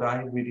would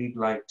I really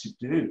like to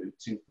do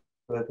to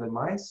further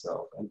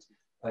myself? And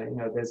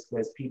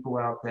there's people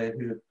out there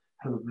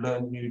who've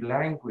learned new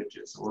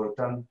languages or have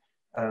done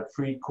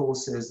free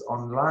courses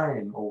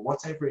online or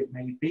whatever it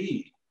may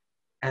be.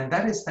 And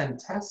that is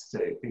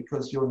fantastic,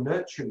 because you're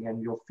nurturing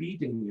and you're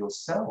feeding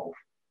yourself,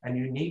 and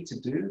you need to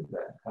do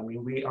that. I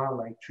mean, we are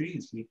like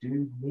trees. We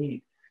do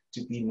need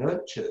to be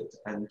nurtured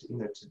and,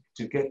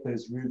 to get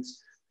those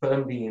roots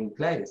firmly in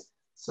place.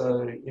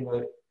 So,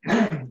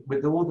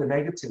 with all the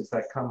negatives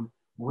that come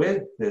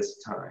with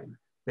this time,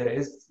 there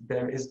is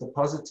the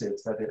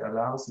positives that it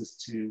allows us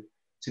to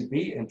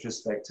be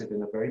introspective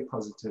in a very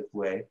positive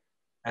way,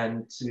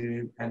 and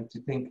to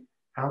think,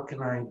 how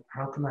can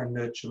I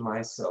nurture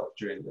myself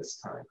during this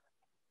time?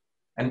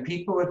 And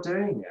people are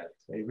doing it.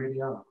 They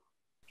really are.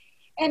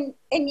 And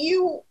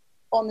you,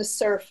 on the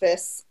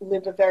surface,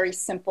 live a very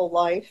simple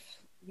life.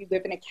 You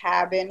live in a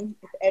cabin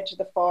at the edge of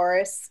the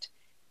forest,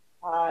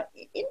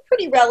 in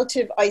pretty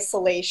relative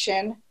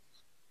isolation.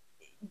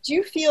 Do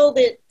you feel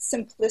that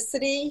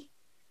simplicity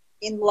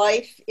in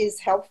life is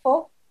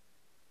helpful?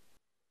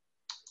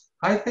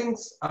 I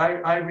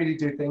really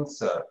do think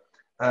so.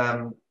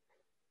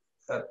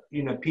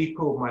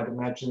 People might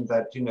imagine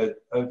that,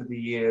 over the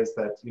years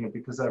that,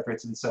 because I've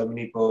written so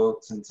many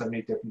books and so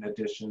many different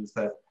editions,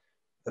 that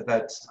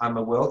I'm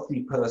a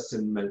wealthy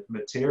person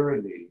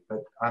materially,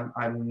 but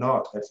I'm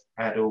not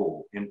at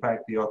all. In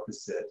fact, the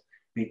opposite,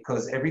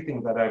 because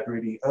everything that I've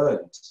really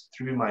earned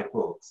through my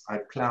books,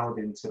 I've plowed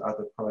into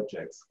other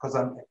projects, because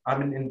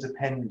I'm an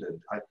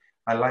independent.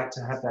 I like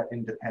to have that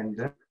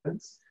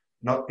independence,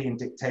 not being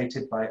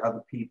dictated by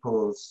other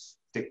people's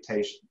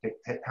dictation,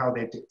 how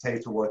they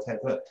dictate or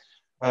whatever.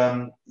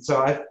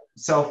 So I've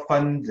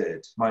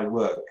self-funded my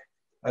work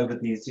over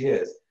these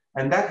years.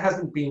 And that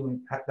hasn't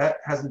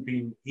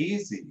been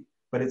easy,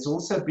 but it's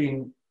also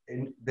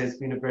there's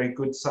been a very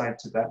good side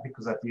to that,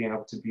 because I've been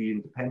able to be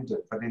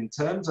independent. But in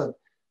terms of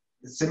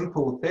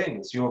simple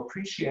things, your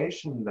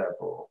appreciation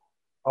level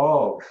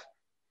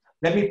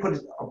let me put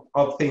it,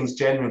 of things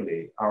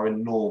generally are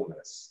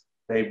enormous.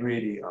 They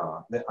really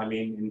are. I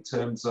mean, in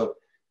terms of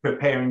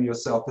preparing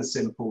yourself a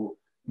simple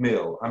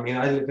meal. I mean,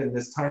 I live in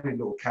this tiny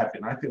little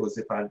cabin. I feel as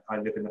if I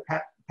live in a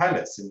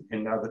palace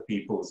in other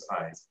people's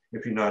eyes,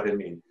 if you know what I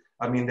mean.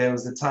 I mean, there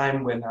was a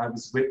time when I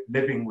was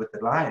living with the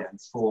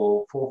lions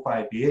for 4 or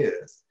 5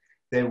 years.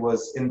 There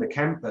was, in the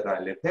camp that I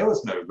lived, there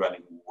was no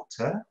running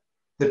water.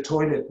 The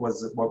toilet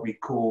was what we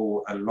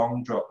call a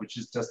long drop, which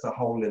is just a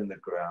hole in the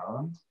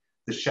ground.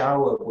 The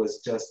shower was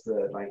just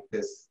like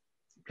this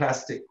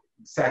plastic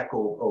sack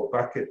or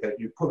bucket that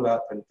you pull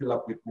up and fill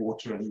up with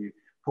water and you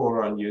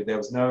pour on you. There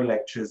was no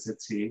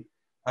electricity.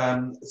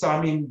 So,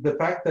 I mean, the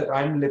fact that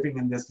I'm living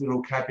in this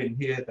little cabin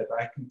here that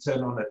I can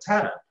turn on a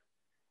tap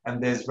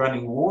and there's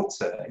running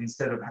water,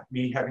 instead of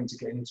me having to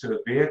get into a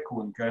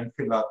vehicle and go and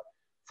fill up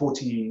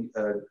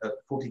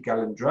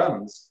 40-gallon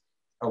drums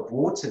of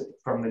water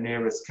from the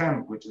nearest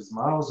camp, which is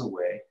miles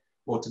away,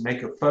 or to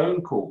make a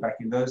phone call back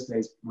in those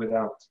days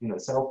without,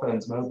 cell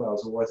phones,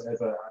 mobiles, or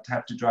whatever, I'd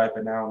have to drive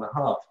an hour and a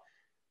half.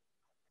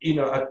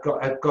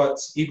 I've got,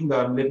 even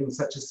though I'm living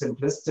such a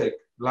simplistic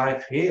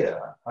life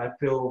here, I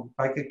feel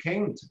like a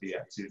king, to be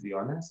absolutely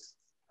honest.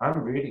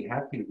 I'm really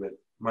happy with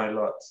my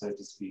lot, so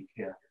to speak,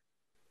 here.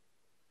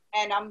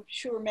 And I'm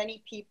sure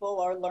many people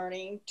are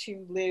learning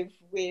to live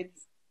with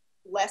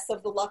less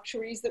of the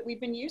luxuries that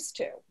we've been used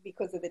to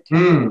because of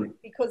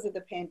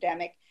the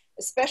pandemic.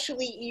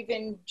 especially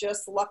even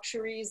just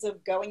luxuries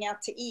of going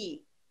out to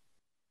eat.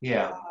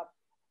 Yeah.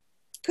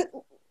 Could,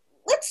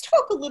 let's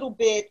talk a little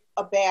bit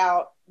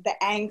about the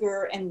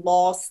anger and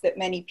loss that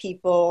many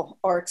people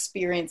are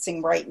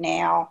experiencing right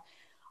now.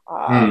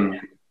 Mm.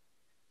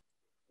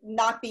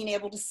 Not being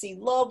able to see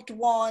loved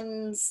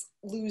ones,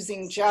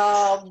 losing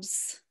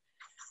jobs.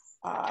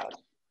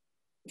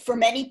 For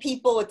many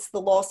people, it's the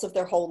loss of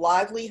their whole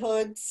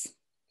livelihoods.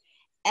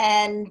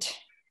 And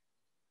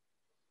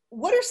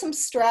what are some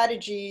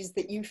strategies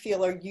that you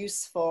feel are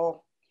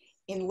useful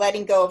in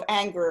letting go of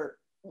anger?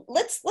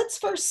 Let's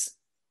first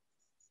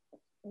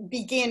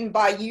begin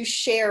by you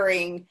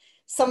sharing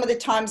some of the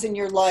times in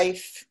your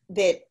life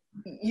that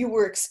you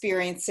were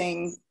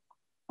experiencing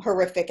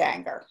horrific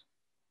anger.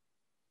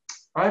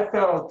 I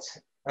felt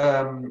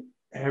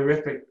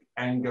horrific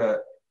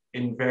anger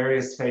in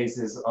various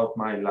phases of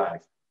my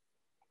life.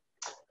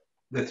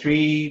 The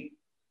three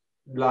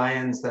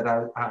lions that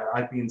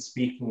I've been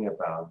speaking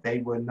about, they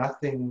were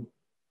nothing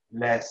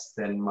less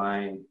than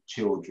my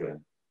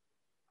children.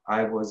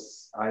 I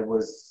was,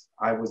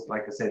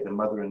 like I said, the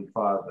mother and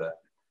father.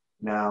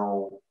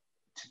 Now,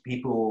 to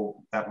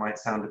people, that might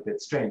sound a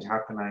bit strange. How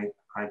can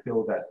I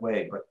feel that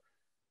way? But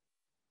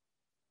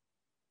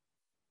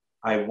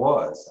I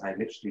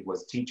literally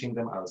was teaching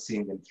them. I was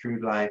seeing them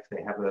through life.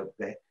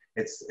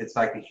 It's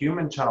like a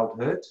human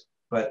childhood,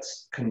 but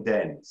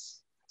condensed.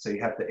 So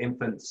you have the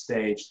infant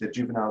stage, the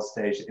juvenile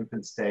stage, the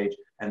infant stage,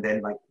 and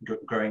then like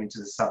growing into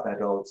the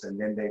sub-adults, and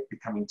then they're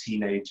becoming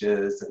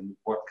teenagers and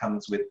what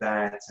comes with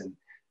that, and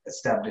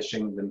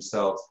establishing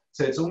themselves.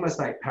 So it's almost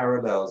like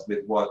parallels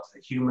with what a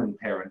human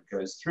parent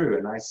goes through.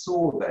 And I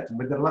saw that. And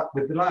with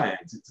the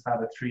lions, it's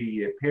about a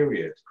 3-year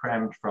period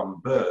crammed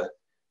from birth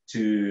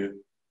to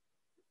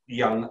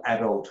young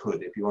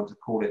adulthood, if you want to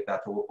call it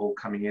that, or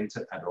coming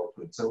into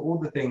adulthood. So all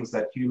the things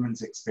that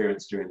humans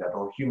experience during that,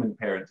 or human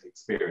parents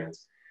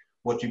experience,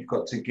 what you've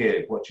got to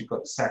give, what you've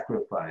got to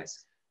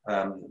sacrifice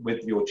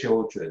with your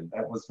children,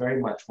 that was very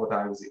much what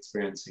I was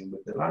experiencing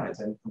with the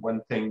lions. And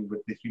one thing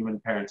with the human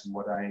parent and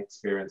what I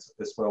experienced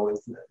as well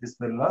is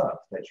the love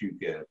that you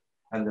give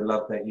and the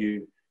love that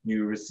you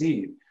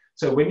receive.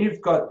 So when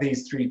you've got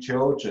these three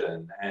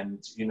children,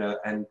 and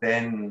and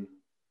then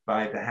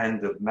by the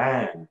hand of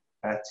man,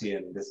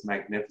 Patterson, this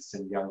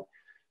magnificent young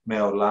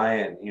male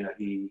lion,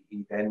 he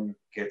then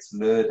gets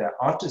lured out.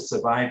 After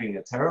surviving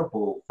a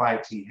terrible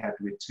fight he had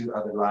with 2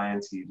 other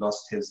lions, he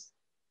lost his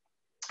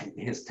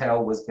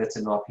tail was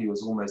bitten off, he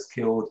was almost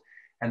killed,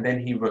 and then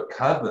he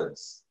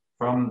recovers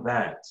from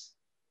that.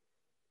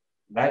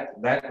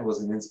 That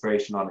was an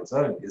inspiration on its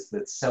own, is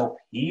that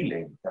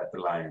self-healing that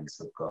the lions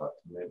have got.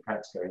 And we'll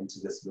perhaps go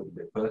into this a little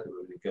bit further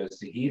when it goes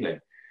to healing.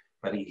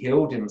 But he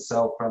healed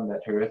himself from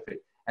that horrific,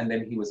 and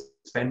then he was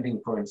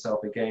spending for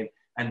himself again,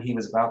 and he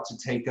was about to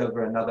take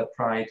over another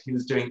pride. He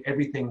was doing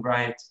everything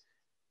right,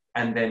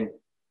 and then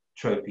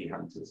trophy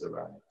hunters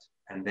arrived.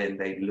 And then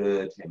they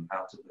lured him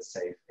out of the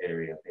safe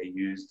area. They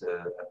used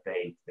a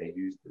bait. They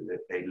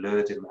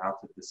lured him out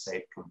of the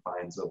safe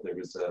confines of the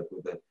reserve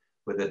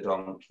with a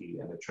donkey,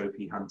 and a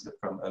trophy hunter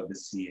from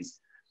overseas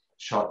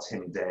shot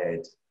him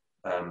dead,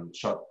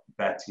 shot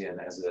Batian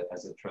as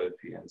a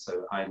trophy. And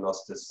so I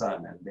lost a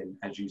son. And then,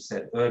 as you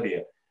said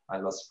earlier, I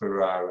lost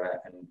Ferrara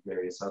and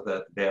various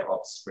other, their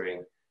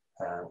offspring,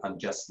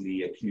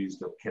 unjustly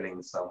accused of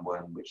killing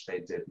someone, which they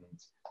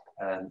didn't.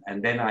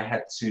 And then I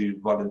had to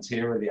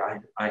voluntarily,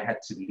 I had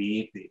to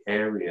leave the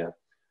area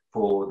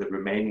for the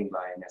remaining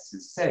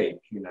lioness's sake,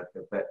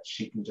 that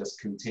she can just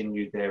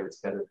continue there.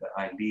 It's better that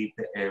I leave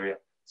the area.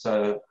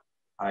 So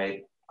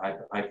I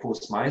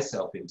forced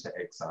myself into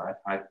exile.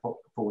 I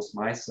forced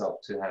myself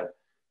to have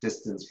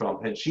distance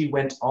from her. And she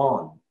went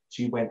on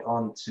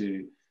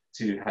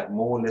to have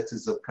more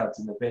litters of cubs,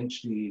 and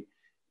eventually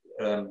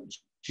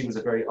she was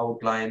a very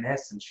old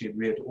lioness, and she had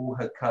reared all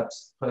her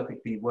cubs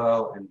perfectly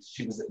well, and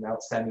she was an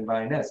outstanding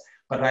lioness.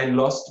 But I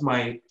lost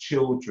my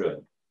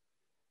children,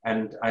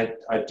 and I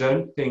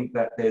don't think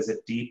that there's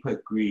a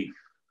deeper grief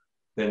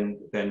than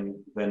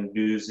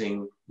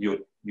losing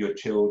your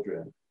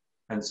children.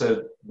 And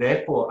so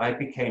therefore I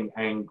became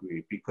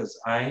angry, because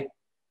I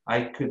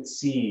could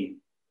see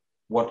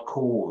what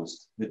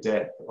caused the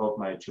death of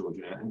my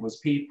children, and it was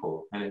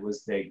people, and it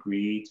was their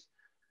greed,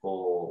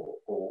 or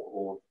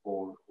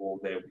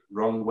their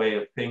wrong way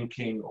of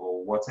thinking,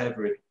 or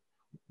whatever,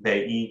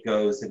 their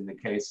egos. In the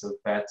case of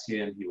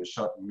Batian, he was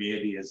shot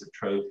merely as a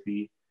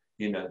trophy,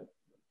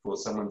 for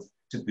someone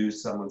to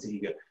boost someone's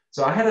ego.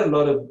 So I had a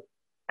lot of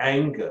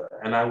anger,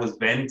 and I was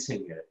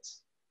venting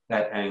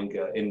that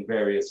anger in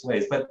various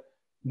ways, but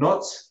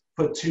not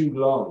for too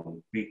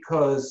long,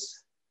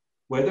 because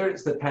whether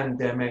it's the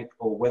pandemic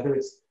or whether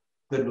it's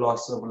the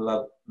loss of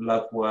a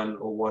loved one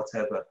or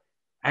whatever,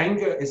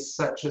 anger is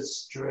such a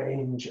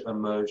strange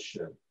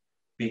emotion,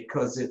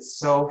 because it's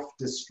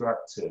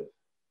self-destructive.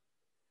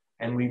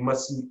 And we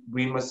must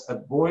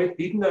avoid,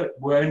 even though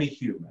we're only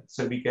human,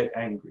 so we get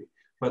angry,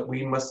 but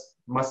we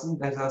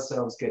mustn't let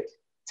ourselves get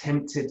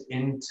tempted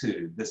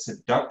into the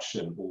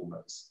seduction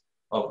almost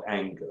of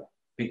anger,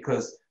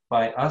 because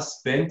by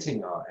us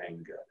venting our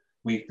anger,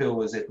 we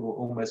feel as if we're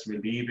almost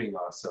relieving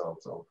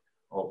ourselves of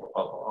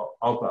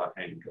our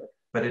anger.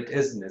 But it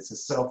isn't. It's a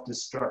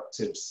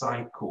self-destructive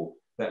cycle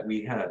that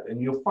we have.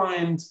 And you'll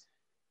find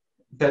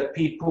that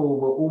people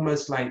will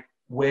almost like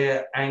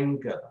wear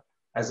anger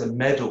as a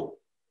medal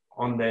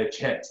on their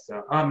chest.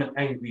 I'm an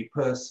angry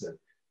person.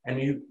 And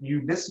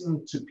you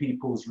listen to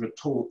people's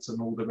retorts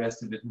and all the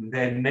rest of it and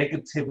their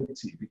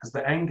negativity, because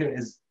the anger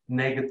is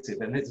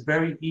negative and it's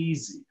very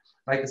easy.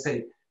 Like I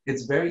say,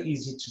 it's very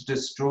easy to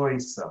destroy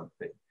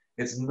something.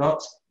 It's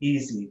not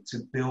easy to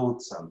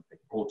build something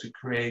or to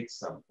create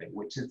something,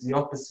 which is the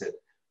opposite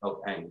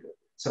of anger.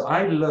 So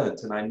I learned,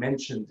 and I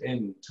mentioned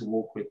in To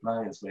Walk with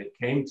Lions, when it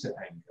came to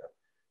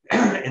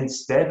anger,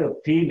 instead of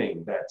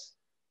feeling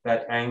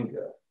that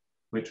anger,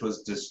 which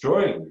was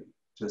destroying me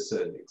to a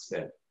certain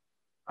extent,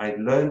 I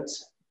learned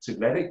to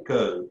let it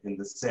go in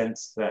the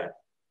sense that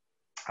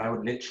I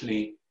would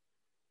literally,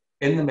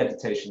 in the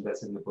meditation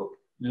that's in the book,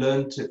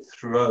 learn to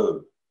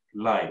throw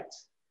light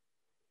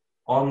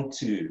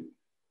onto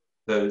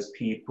those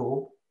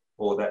people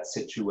or that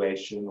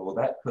situation or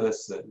that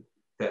person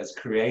that has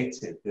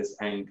created this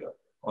anger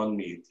on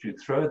me, to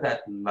throw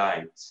that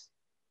light,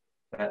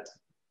 that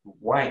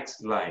white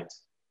light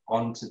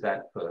onto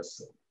that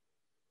person,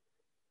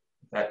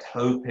 that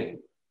hoping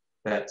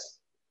that,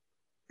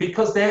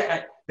 because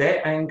their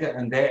anger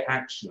and their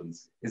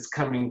actions is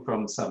coming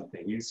from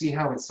something. You see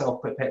how it's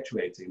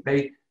self-perpetuating.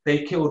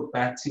 They killed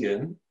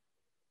Batian.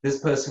 This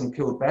person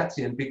killed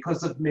Batian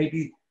because of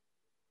maybe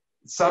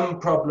some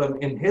problem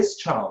in his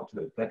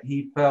childhood, that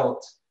he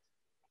felt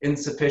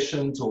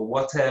insufficient or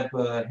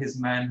whatever, his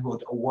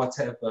manhood or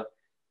whatever.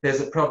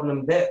 There's a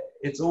problem there.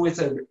 It's always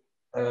an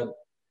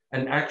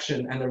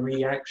action and a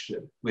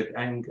reaction with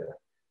anger.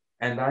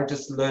 And I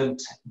just learned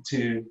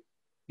to,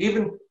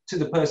 even to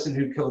the person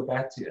who killed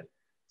Batian,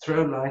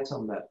 throw light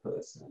on that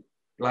person,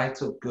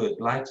 light of good,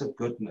 light of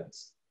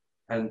goodness,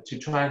 and to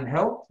try and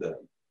help them.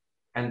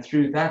 And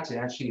through that, it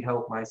actually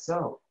helped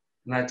myself.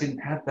 And I didn't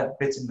have that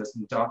bitterness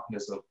and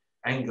darkness of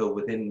anger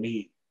within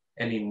me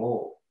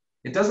anymore.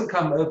 It doesn't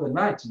come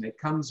overnight, and it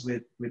comes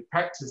with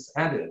practice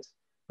added,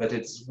 but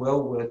it's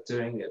well worth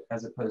doing it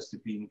as opposed to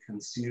being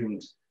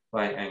consumed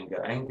by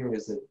anger. Anger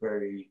is a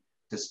very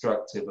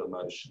destructive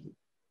emotion.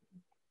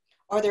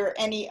 Are there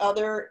any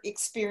other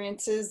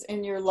experiences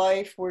in your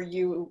life where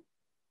you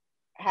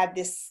had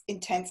this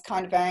intense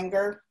kind of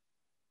anger?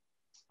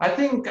 I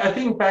think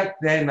back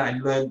then I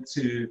learned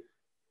to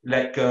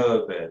let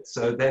go of it.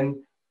 So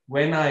then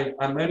when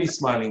I'm only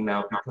smiling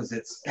now because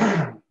it's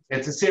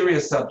it's a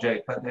serious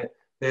subject, but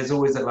there's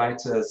always a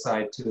lighter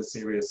side to a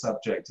serious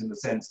subject, in the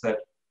sense that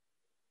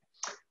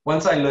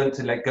once I learned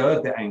to let go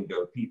of the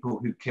anger of people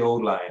who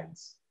kill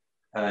lions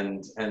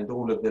and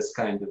all of this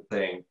kind of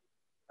thing,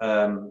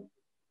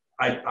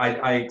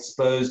 I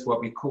exposed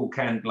what we call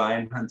canned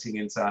lion hunting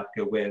in South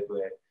Africa, where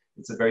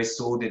it's a very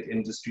sordid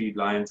industry.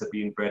 Lions are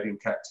being bred in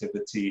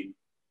captivity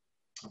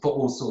for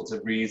all sorts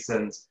of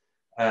reasons.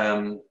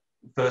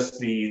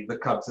 Firstly, the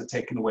cubs are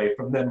taken away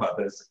from their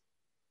mothers,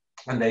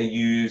 and they're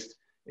used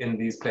in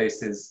these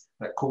places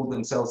that call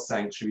themselves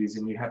sanctuaries,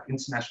 and you have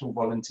international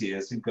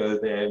volunteers who go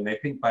there, and they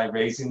think by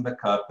raising the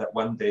cub that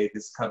one day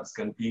this cub's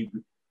going to be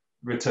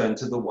returned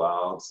to the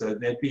wild. So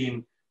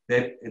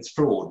it's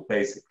fraud,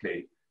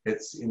 basically.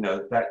 It's, you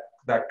know,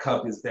 that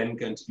cub is then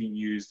going to be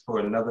used for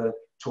another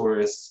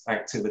tourist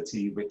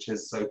activity, which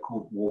is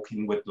so-called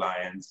walking with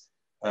lions.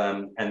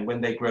 And when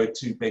they grow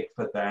too big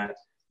for that,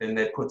 then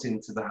they're put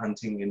into the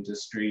hunting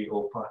industry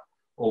or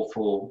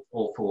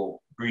for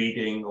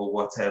breeding or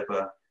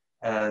whatever.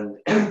 And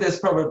there's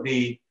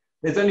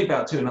only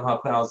about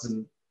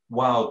 2,500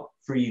 wild,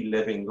 free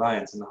living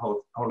lions in the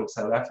whole of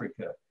South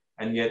Africa.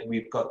 And yet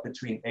we've got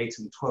between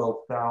 8,000 and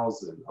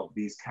 12,000 of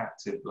these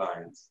captive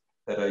lions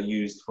that are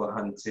used for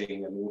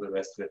hunting and all the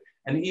rest of it.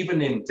 And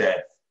even in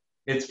death,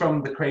 it's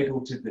from the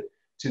cradle to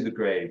the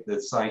grave,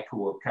 the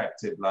cycle of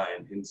captive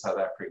lion in South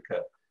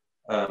Africa,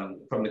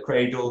 from the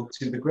cradle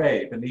to the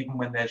grave. And even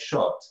when they're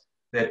shot,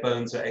 their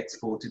bones are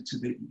exported to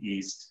the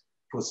East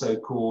for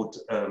so-called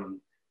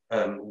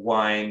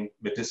wine,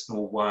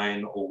 medicinal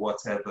wine or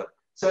whatever.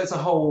 So it's a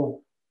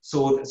whole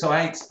sort. So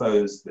I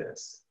exposed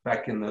this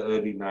back in the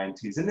early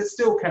 90s, and it's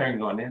still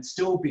carrying on. It's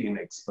still being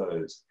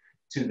exposed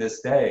to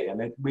this day.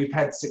 And we've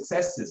had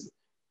successes.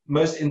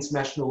 Most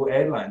international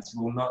airlines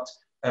will not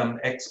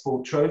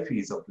export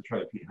trophies of the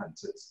trophy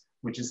hunters,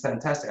 which is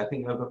fantastic. I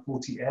think over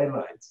 40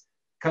 airlines,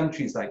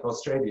 countries like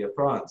Australia,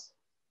 France,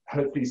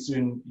 hopefully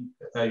soon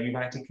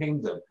United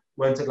Kingdom,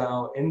 won't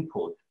allow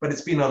import. But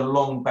it's been a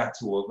long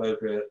battle of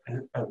over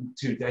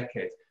 2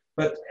 decades.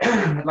 But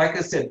like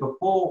I said,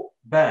 before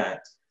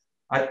that,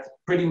 I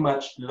pretty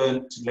much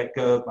learned to let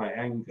go of my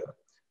anger.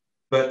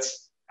 But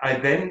I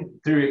then,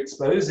 through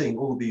exposing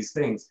all these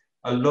things,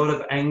 a lot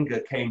of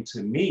anger came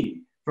to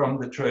me from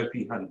the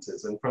trophy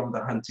hunters and from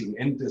the hunting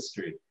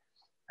industry.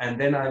 And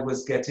then I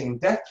was getting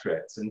death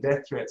threats, and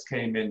death threats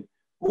came in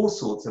all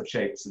sorts of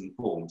shapes and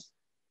forms.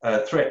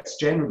 Threats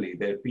generally,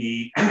 there'd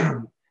be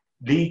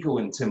legal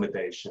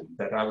intimidation,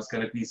 that I was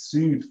going to be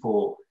sued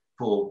for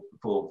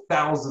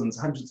thousands,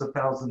 hundreds of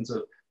thousands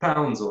of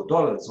pounds or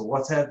dollars or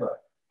whatever,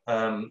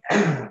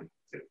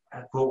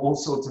 for all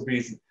sorts of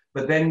reasons.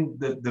 But then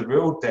the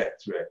real death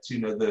threats, you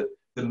know, the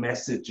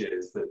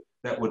messages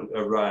that would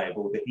arrive,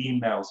 or the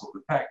emails or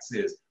the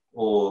faxes,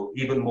 or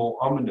even more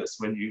ominous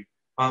when you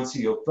answer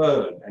your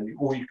phone and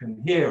all you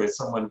can hear is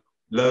someone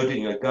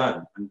loading a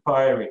gun and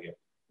firing it,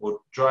 or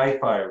dry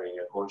firing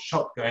it, or a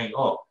shot going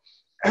off.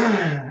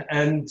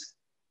 And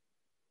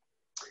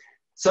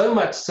so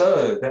much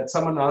so that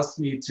someone asked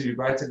me to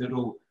write a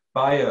little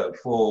bio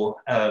for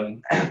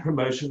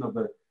promotion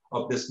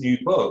of this new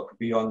book,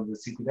 Beyond the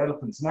Secret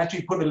Elephants, and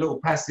actually put a little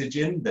passage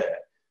in there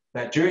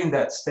that during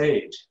that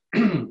stage,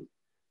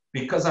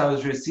 because I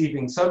was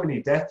receiving so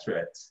many death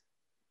threats,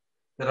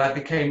 that I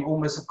became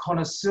almost a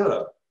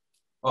connoisseur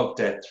of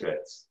death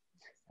threats.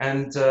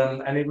 And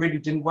it really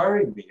didn't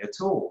worry me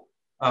at all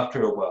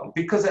after a while,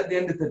 because at the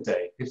end of the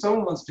day, if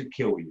someone wants to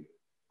kill you,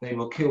 they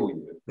will kill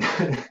you.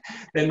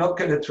 They're not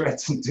going to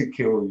threaten to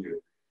kill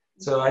you.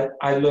 So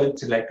I learned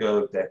to let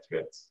go of death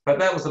threats. But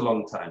that was a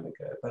long time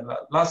ago. But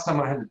last time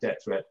I had a death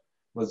threat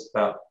was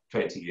about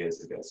 20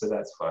 years ago, so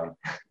that's fine.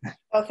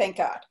 Oh, thank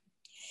God.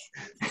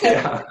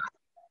 Yeah.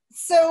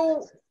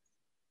 So,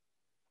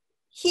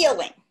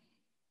 healing.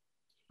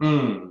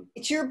 Mm.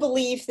 It's your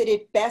belief that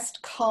it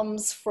best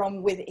comes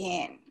from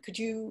within. Could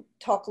you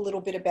talk a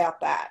little bit about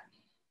that?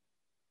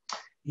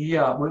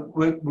 Yeah,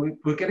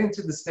 we're getting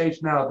to the stage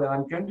now that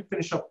I'm going to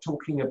finish up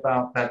talking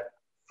about that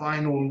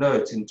final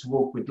note in To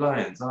Walk with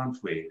Lions, aren't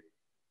we?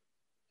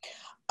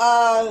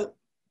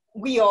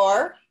 We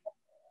are.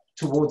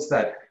 Towards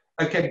that.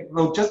 Okay,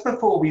 well, just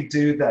before we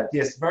do that,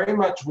 yes, very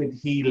much with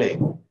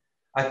healing.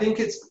 I think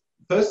it's,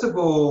 first of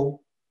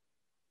all,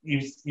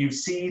 you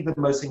see the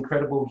most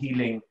incredible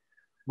healing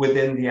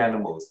within the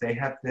animals. They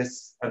have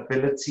this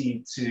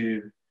ability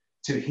to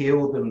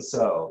heal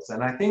themselves.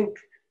 And I think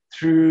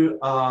through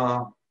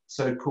our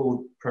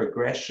so-called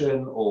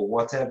progression or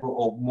whatever,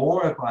 or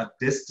more of our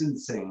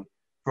distancing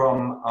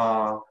from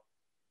our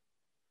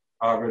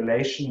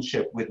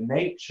relationship with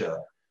nature,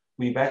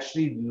 we've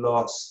actually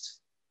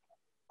lost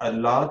a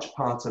large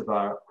part of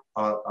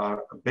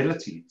our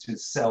ability to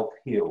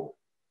self-heal.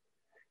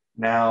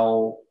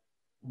 Now,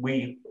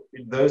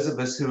 those of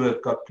us who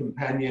have got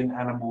companion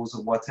animals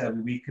or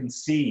whatever, we can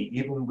see,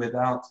 even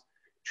without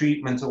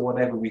treatment or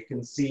whatever, we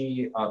can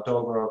see our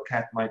dog or our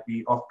cat might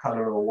be off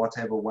color or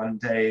whatever one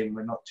day, and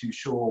we're not too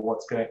sure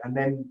what's going on. And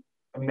then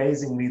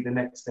amazingly, the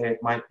next day it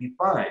might be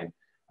fine.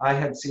 I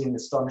have seen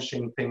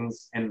astonishing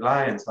things in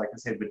lions, like I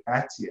said, with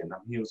Patterson.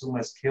 He was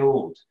almost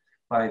killed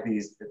by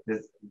these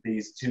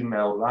two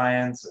male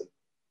lions.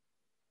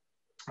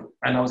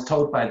 And I was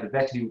told by the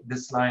vet,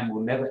 this lion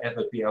will never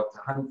ever be able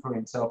to hunt for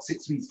himself.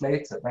 6 weeks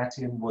later,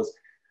 Patterson was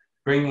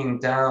bringing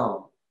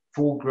down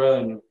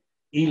full-grown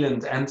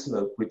eland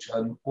antelope, which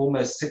are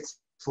almost 6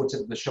 foot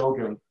at the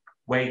shoulder and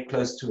weigh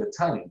close to a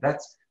ton.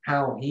 That's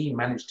how he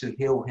managed to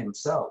heal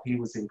himself. He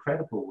was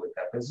incredible with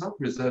that. But it's not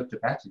reserved to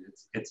Patterson.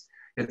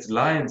 It's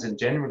lions and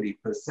generally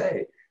per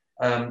se.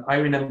 I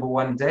remember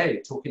one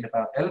day talking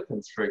about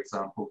elephants, for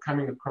example,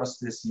 coming across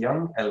this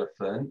young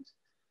elephant.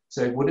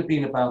 So it would have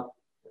been about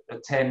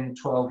 10,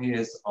 12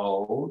 years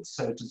old.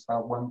 So it was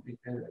about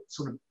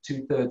sort of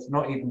 2/3,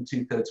 not even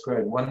 2/3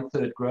 grown,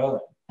 1/3 grown,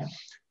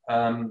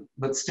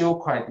 but still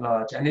quite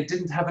large. And it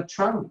didn't have a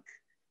trunk.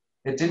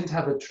 It didn't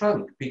have a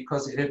trunk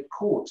because it had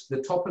caught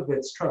the top of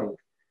its trunk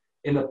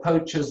in a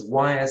poacher's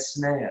wire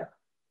snare.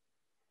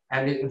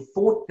 And it had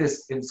fought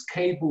this, it was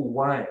cable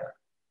wire.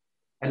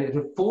 And it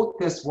had fought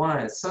this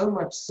wire so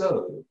much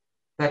so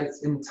that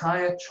its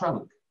entire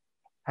trunk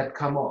had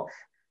come off.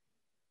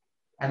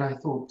 And I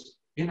thought,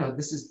 you know,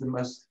 this is the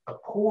most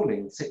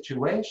appalling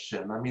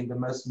situation. I mean, the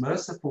most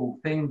merciful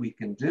thing we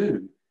can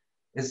do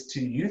is to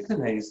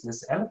euthanize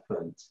this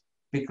elephant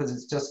because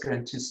it's just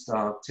going to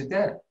starve to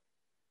death.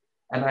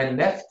 And I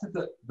left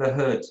the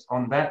herd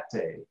on that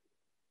day.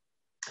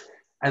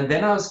 And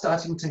then I was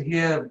starting to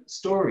hear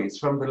stories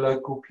from the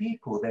local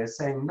people. They're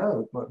saying,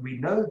 no, but we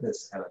know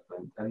this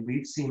elephant, and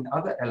we've seen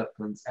other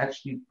elephants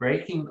actually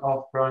breaking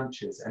off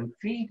branches and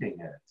feeding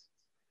it.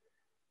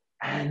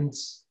 And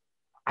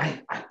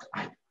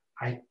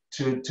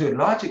to a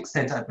large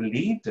extent, I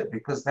believed it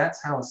because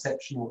that's how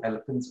exceptional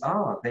elephants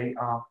are. They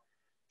are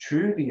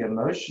truly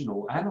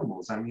emotional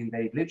animals. I mean,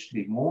 they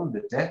literally mourn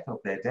the death of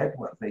their dead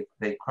ones.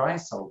 They cry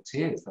salt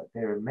tears. Like,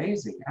 they're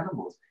amazing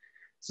animals.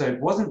 So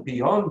it wasn't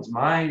beyond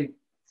my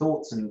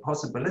thoughts and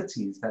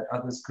possibilities that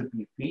others could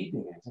be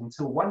feeding it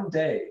until one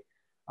day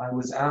I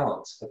was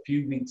out a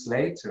few weeks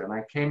later and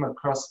I came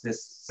across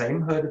this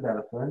same herd of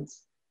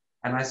elephants,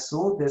 and I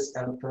saw this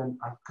elephant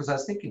because I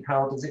was thinking,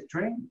 how does it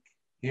drink?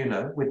 You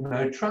know, with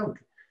no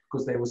trunk,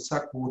 because they will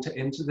suck water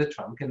into the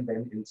trunk and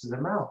then into the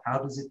mouth. How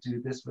does it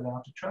do this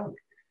without a trunk?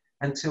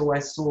 Until I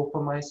saw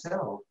for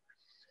myself.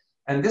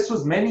 And this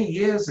was many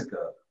years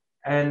ago.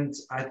 And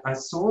I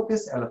saw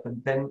this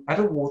elephant then at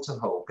a water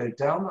hole go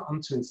down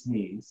onto its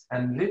knees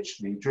and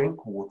literally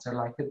drink water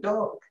like a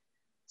dog.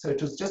 So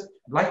it was just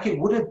like it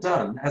would have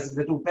done as a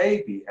little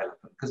baby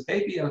elephant, because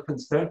baby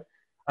elephants don't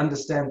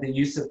understand the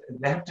use of,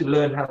 they have to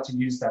learn how to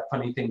use that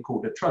funny thing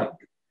called a trunk.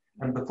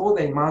 And before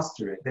they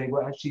master it, they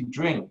will actually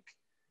drink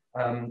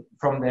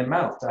from their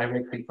mouth,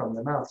 directly from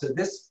the mouth. So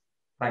this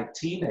like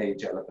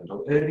teenage elephant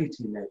or early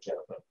teenage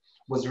elephant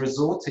was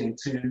resorting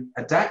to,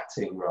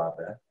 adapting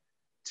rather,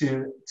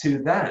 to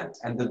that.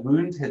 And the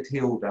wound had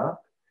healed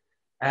up.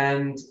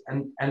 And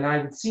I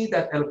would see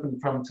that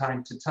elephant from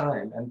time to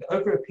time. And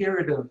over a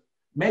period of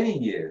many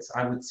years,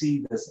 I would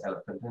see this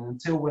elephant. And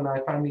until when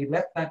I finally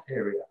left that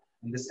area,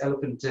 and this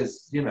elephant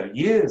is, you know,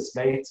 years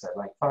later,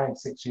 like 5,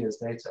 6 years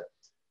later,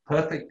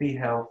 perfectly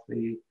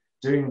healthy,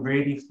 doing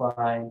really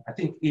fine. I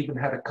think even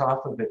had a calf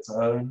of its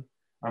own.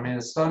 I mean,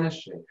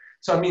 astonishing.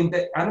 So, I mean,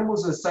 the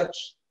animals are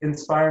such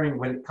inspiring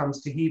when it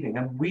comes to healing.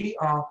 And we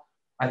are,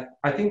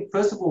 I think,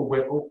 first of all,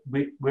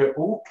 we're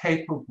all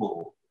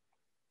capable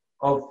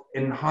of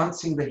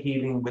enhancing the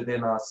healing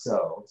within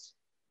ourselves,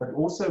 but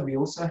also we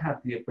also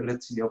have the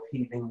ability of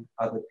healing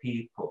other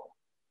people.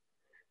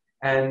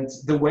 And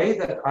the way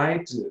that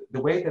I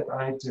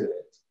do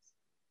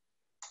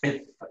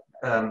it,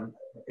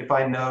 if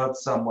I know of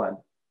someone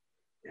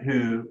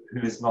who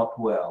is not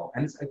well,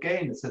 and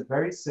it's a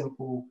very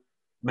simple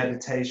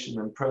meditation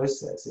and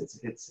process.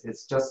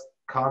 It's just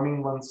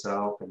calming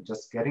oneself and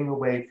just getting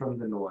away from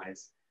the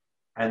noise,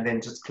 and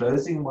then just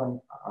closing one's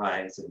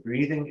eyes and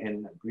breathing in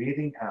and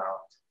breathing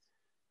out.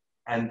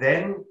 And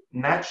then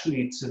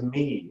naturally to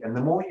me, and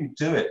the more you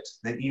do it,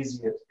 the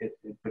easier it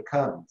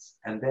becomes.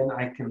 And then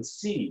I can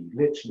see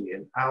literally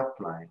an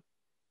outline,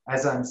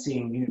 as I'm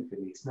seeing you,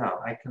 Felice, now.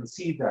 I can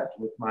see that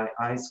with my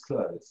eyes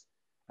closed.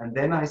 And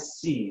then I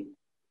see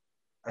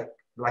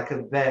like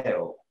a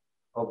veil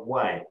of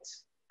white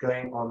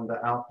going on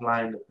the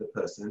outline of the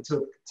person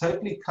until it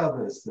totally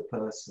covers the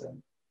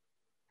person.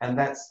 And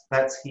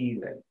that's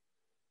healing.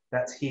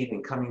 That's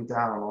healing coming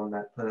down on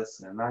that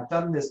person. And I've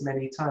done this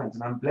many times,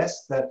 and I'm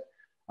blessed that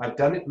I've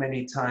done it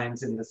many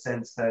times in the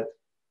sense that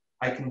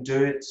I can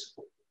do it,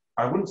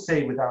 I wouldn't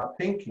say without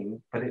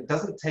thinking, but it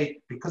doesn't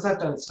take, because I've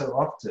done it so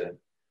often,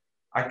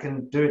 I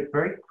can do it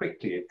very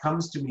quickly. It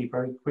comes to me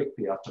very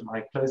quickly after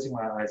my closing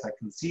my eyes. I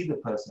can see the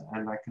person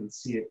and I can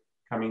see it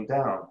coming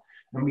down.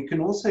 And we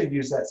can also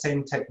use that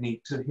same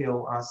technique to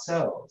heal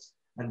ourselves.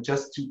 And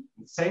just to,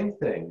 same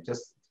thing,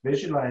 just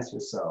visualize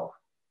yourself.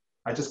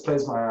 I just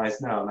close my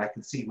eyes now and I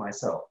can see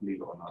myself,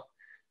 believe it or not.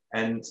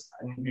 And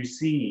you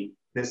see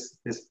this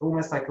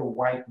almost like a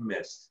white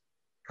mist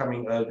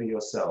coming over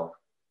yourself.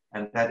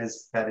 And that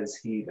is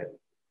healing.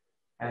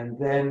 And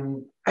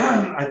then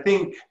I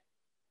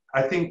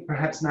think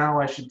perhaps now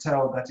I should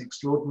tell that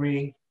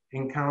extraordinary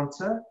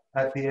encounter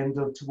at the end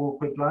of To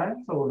Walk with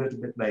Lions, or a little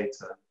bit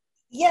later.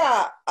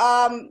 Yeah,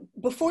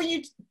 before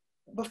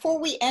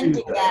we end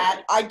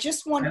that, I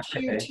just want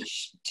you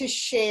to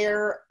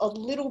share a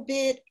little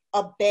bit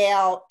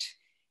about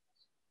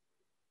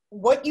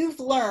what you've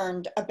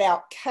learned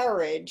about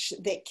courage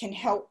that can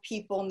help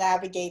people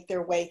navigate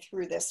their way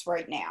through this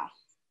right now.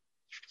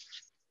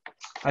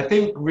 I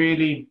think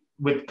really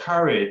with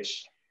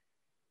courage,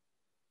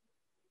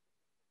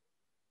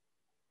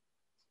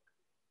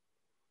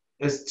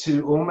 is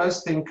to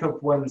almost think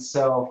of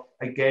oneself,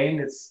 again,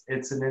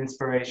 it's an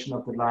inspiration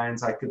of the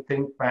lions. I could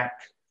think back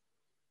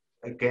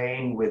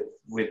again with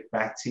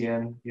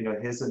Batian, you know,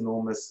 his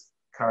enormous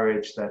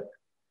courage that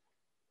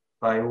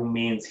by all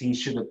means he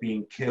should have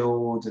been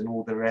killed and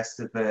all the rest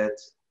of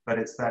it. But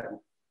it's that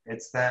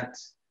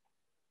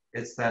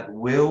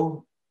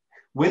will.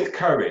 With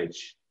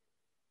courage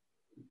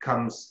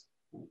comes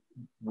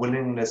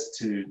willingness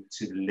to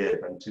live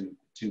and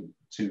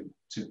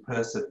to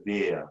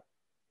persevere.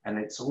 And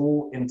it's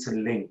all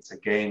interlinked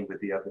again with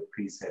the other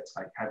precepts,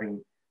 like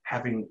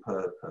having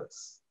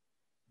purpose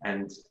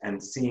and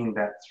seeing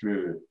that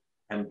through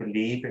and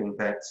believing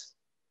that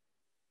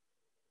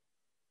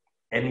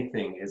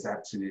anything is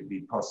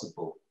absolutely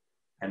possible,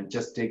 and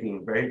just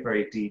digging very,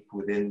 very deep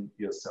within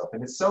yourself.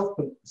 And it's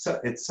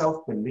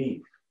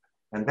self-belief.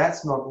 And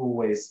that's not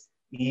always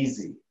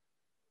easy,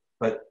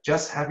 but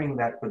just having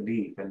that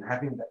belief and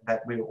having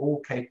that we're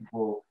all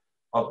capable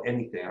of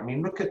anything. I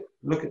mean, look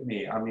at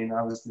me. I mean,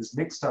 I was this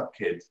mixed up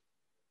kid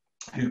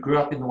who grew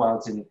up in the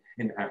wilds in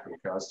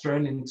Africa. I was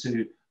thrown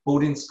into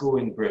boarding school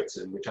in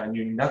Britain, which I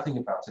knew nothing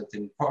about it,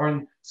 in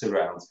foreign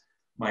surrounds.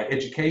 My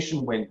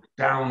education went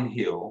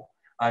downhill.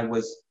 I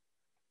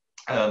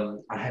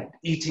had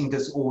eating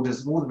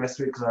disorders and all the rest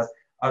of it, because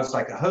I was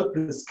like a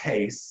hopeless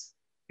case,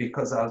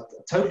 because I was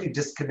totally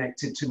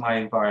disconnected to my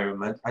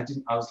environment. I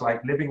was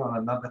like living on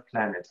another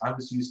planet. I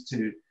was used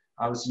to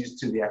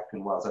the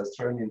African wilds. I was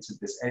thrown into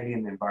this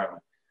alien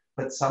environment,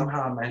 but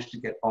somehow I managed to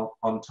get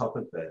on top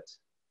of it.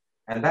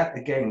 And that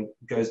again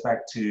goes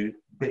back to,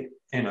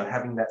 you know,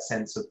 having that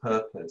sense of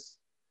purpose.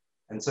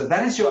 And so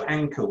that is your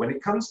anchor. When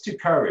it comes to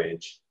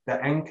courage,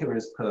 the anchor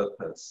is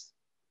purpose.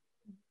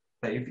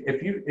 That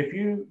if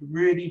you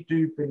really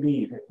do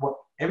believe it,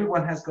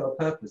 everyone has got a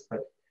purpose, but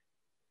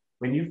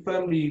when you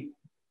firmly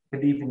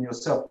believe in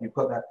yourself, you've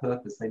got that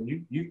purpose, then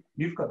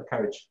you've got the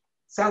courage.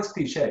 Sounds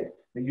cliche,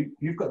 but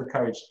you've got the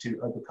courage to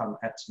overcome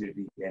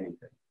absolutely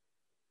anything.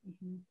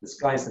 Mm-hmm. The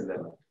sky's the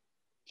limit.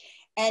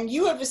 And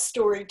you have a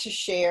story to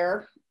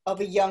share of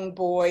a young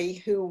boy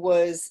who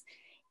was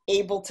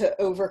able to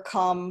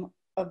overcome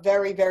a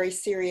very, very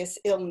serious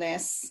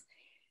illness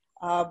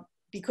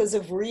because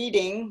of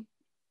reading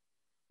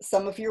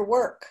some of your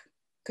work.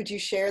 Could you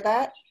share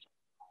that?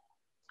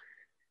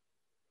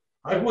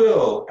 I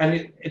will,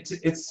 and it's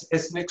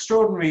an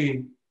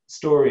extraordinary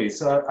story.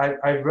 So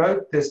I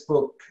wrote this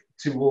book,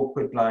 To Walk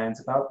with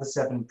Lions, about the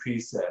 7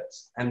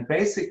 precepts, and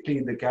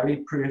basically the galley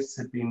proofs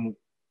had been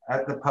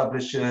at the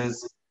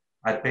publishers.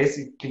 I'd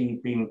basically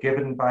been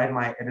given by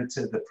my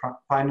editor the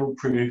final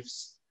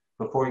proofs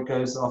before it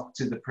goes off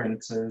to the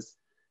printers,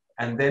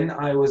 and then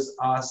I was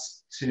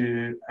asked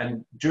to,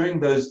 and during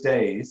those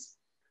days,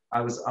 I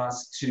was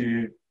asked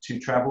to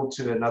travel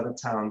to another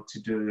town to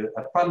do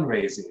a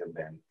fundraising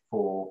event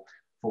for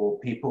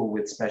people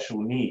with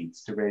special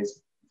needs, to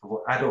raise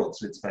for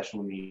adults with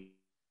special needs.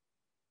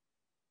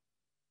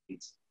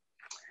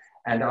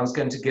 And I was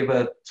going to give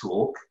a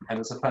talk, and it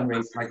was a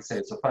fundraising, like I said,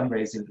 it's a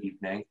fundraising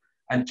evening.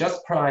 And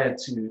just prior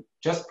to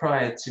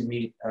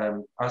me, I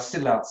was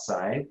still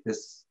outside.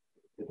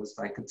 It was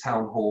like a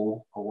town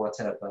hall or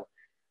whatever,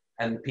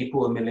 and people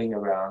were milling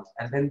around.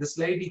 And then this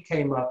lady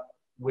came up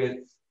with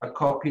a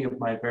copy of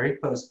my very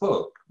first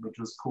book, which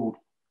was called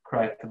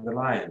Cry for the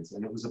Lions.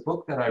 And it was a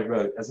book that I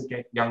wrote as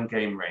a young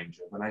game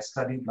ranger when I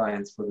studied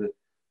lions for the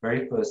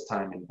very first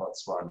time in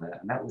Botswana.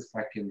 And that was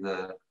back in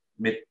the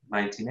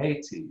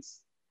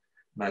mid-1980s.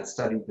 And I'd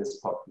studied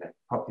this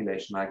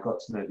population. I got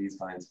to know these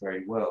lions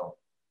very well.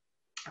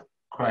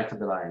 Cry for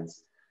the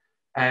Lions.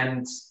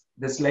 And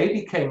this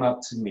lady came up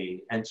to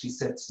me and she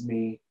said to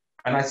me,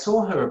 and I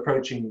saw her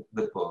approaching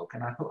the book,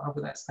 and I thought, oh,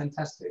 well, that's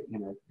fantastic. You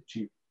know,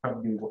 she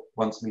probably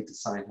wants me to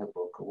sign her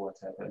book or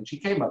whatever. And she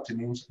came up to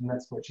me, and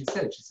that's what she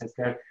said. She says,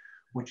 Gareth,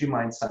 would you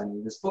mind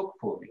signing this book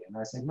for me? And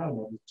I said, no,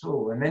 not at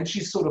all. And then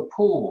she sort of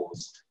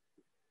paused,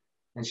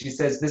 and she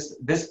says,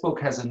 this book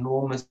has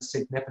enormous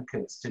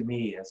significance to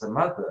me as a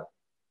mother.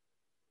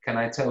 Can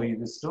I tell you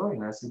the story?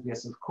 And I said,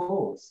 yes, of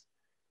course.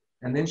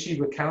 And then she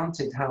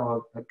recounted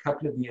how a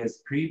couple of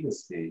years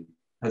previously,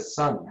 her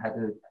son had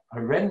a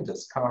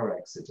horrendous car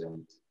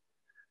accident,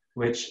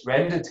 which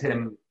rendered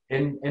him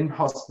in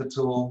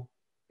hospital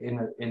in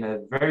a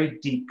very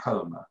deep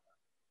coma,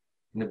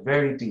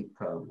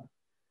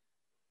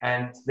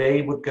 And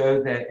they would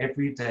go there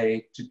every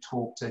day to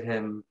talk to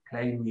him,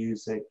 play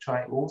music,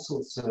 try all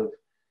sorts of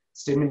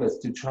stimulus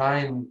to try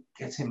and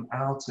get him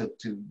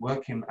to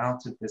work him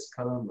out of this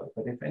coma.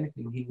 But if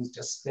anything, he was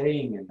just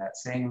staying in that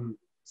same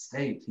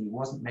state. He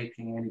wasn't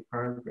making any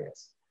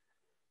progress.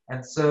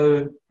 And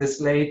so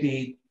this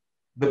lady,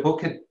 the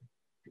book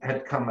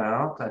had come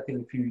out, I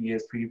think a few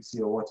years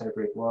previously or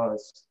whatever it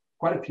was,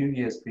 quite a few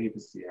years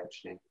previously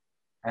actually.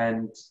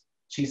 And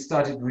she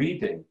started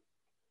reading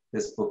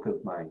this book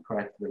of mine,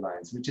 Cry for the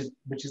Lions, which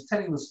is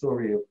telling the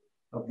story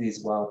of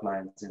these wild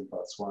lions in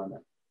Botswana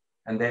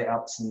and their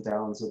ups and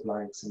downs of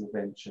lives and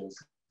adventures,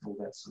 all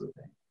that sort of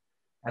thing.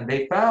 And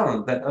they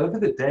found that over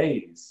the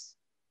days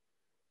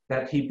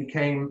that he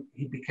became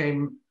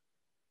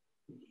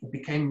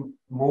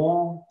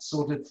more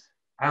sort of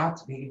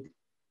he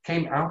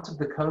came out of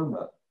the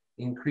coma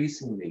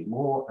increasingly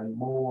more and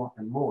more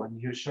and more. And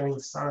he was showing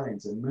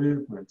signs and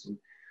movement and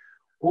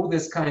all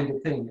this kind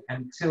of thing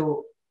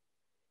until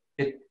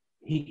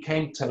he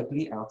came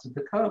totally out of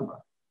the coma.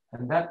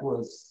 And that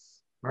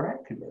was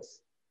miraculous.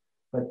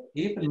 But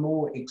even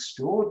more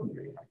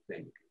extraordinary, I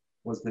think,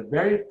 was the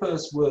very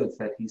first words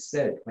that he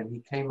said when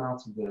he came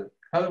out of the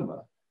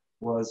coma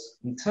was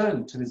he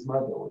turned to his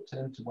mother or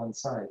turned to one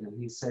side and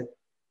he said,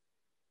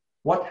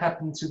 "What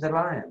happened to the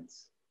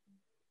lions?"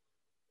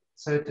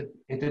 So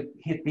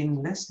he had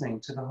been listening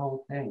to the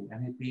whole thing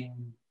and had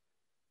been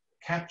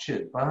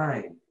captured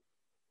by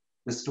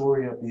the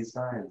story of these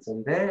lions.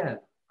 And there,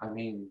 I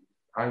mean,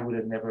 I would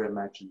have never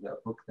imagined that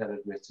a book that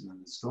I'd written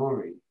in the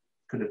story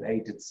could have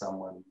aided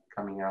someone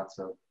coming out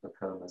of the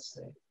coma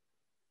state.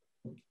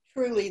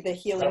 Truly the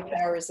healing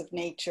powers of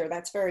nature.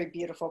 That's very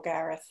beautiful,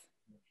 Gareth.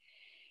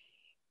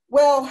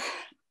 Well,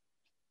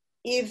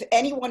 if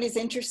anyone is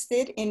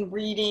interested in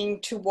reading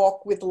To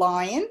Walk with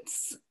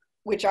Lions,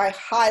 which I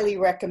highly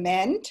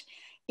recommend,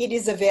 it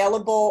is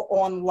available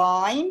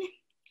online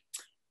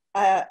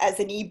as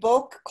an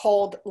ebook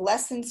called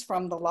Lessons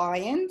from the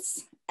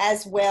Lions,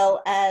 as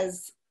well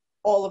as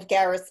all of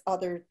Gareth's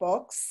other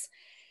books.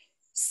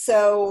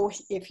 So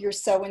if you're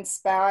so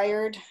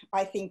inspired,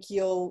 I think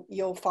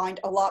you'll find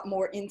a lot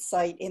more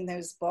insight in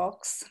those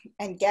books.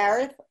 And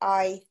Gareth,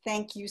 I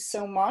thank you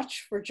so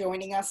much for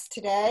joining us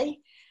today.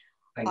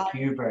 Thank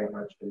you very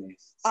much,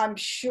 Denise. I'm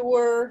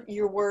sure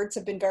your words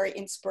have been very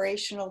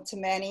inspirational to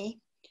many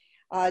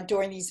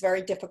during these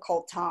very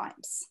difficult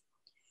times.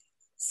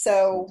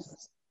 So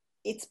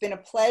it's been a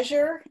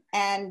pleasure,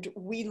 and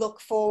we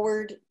look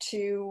forward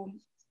to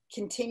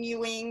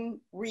continuing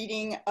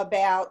reading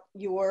about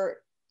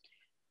your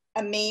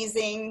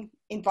amazing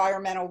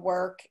environmental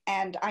work,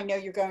 and I know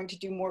you're going to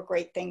do more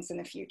great things in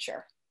the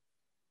future.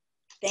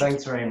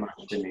 Thanks very much,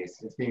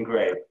 Denise. It's been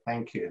great.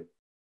 Thank you.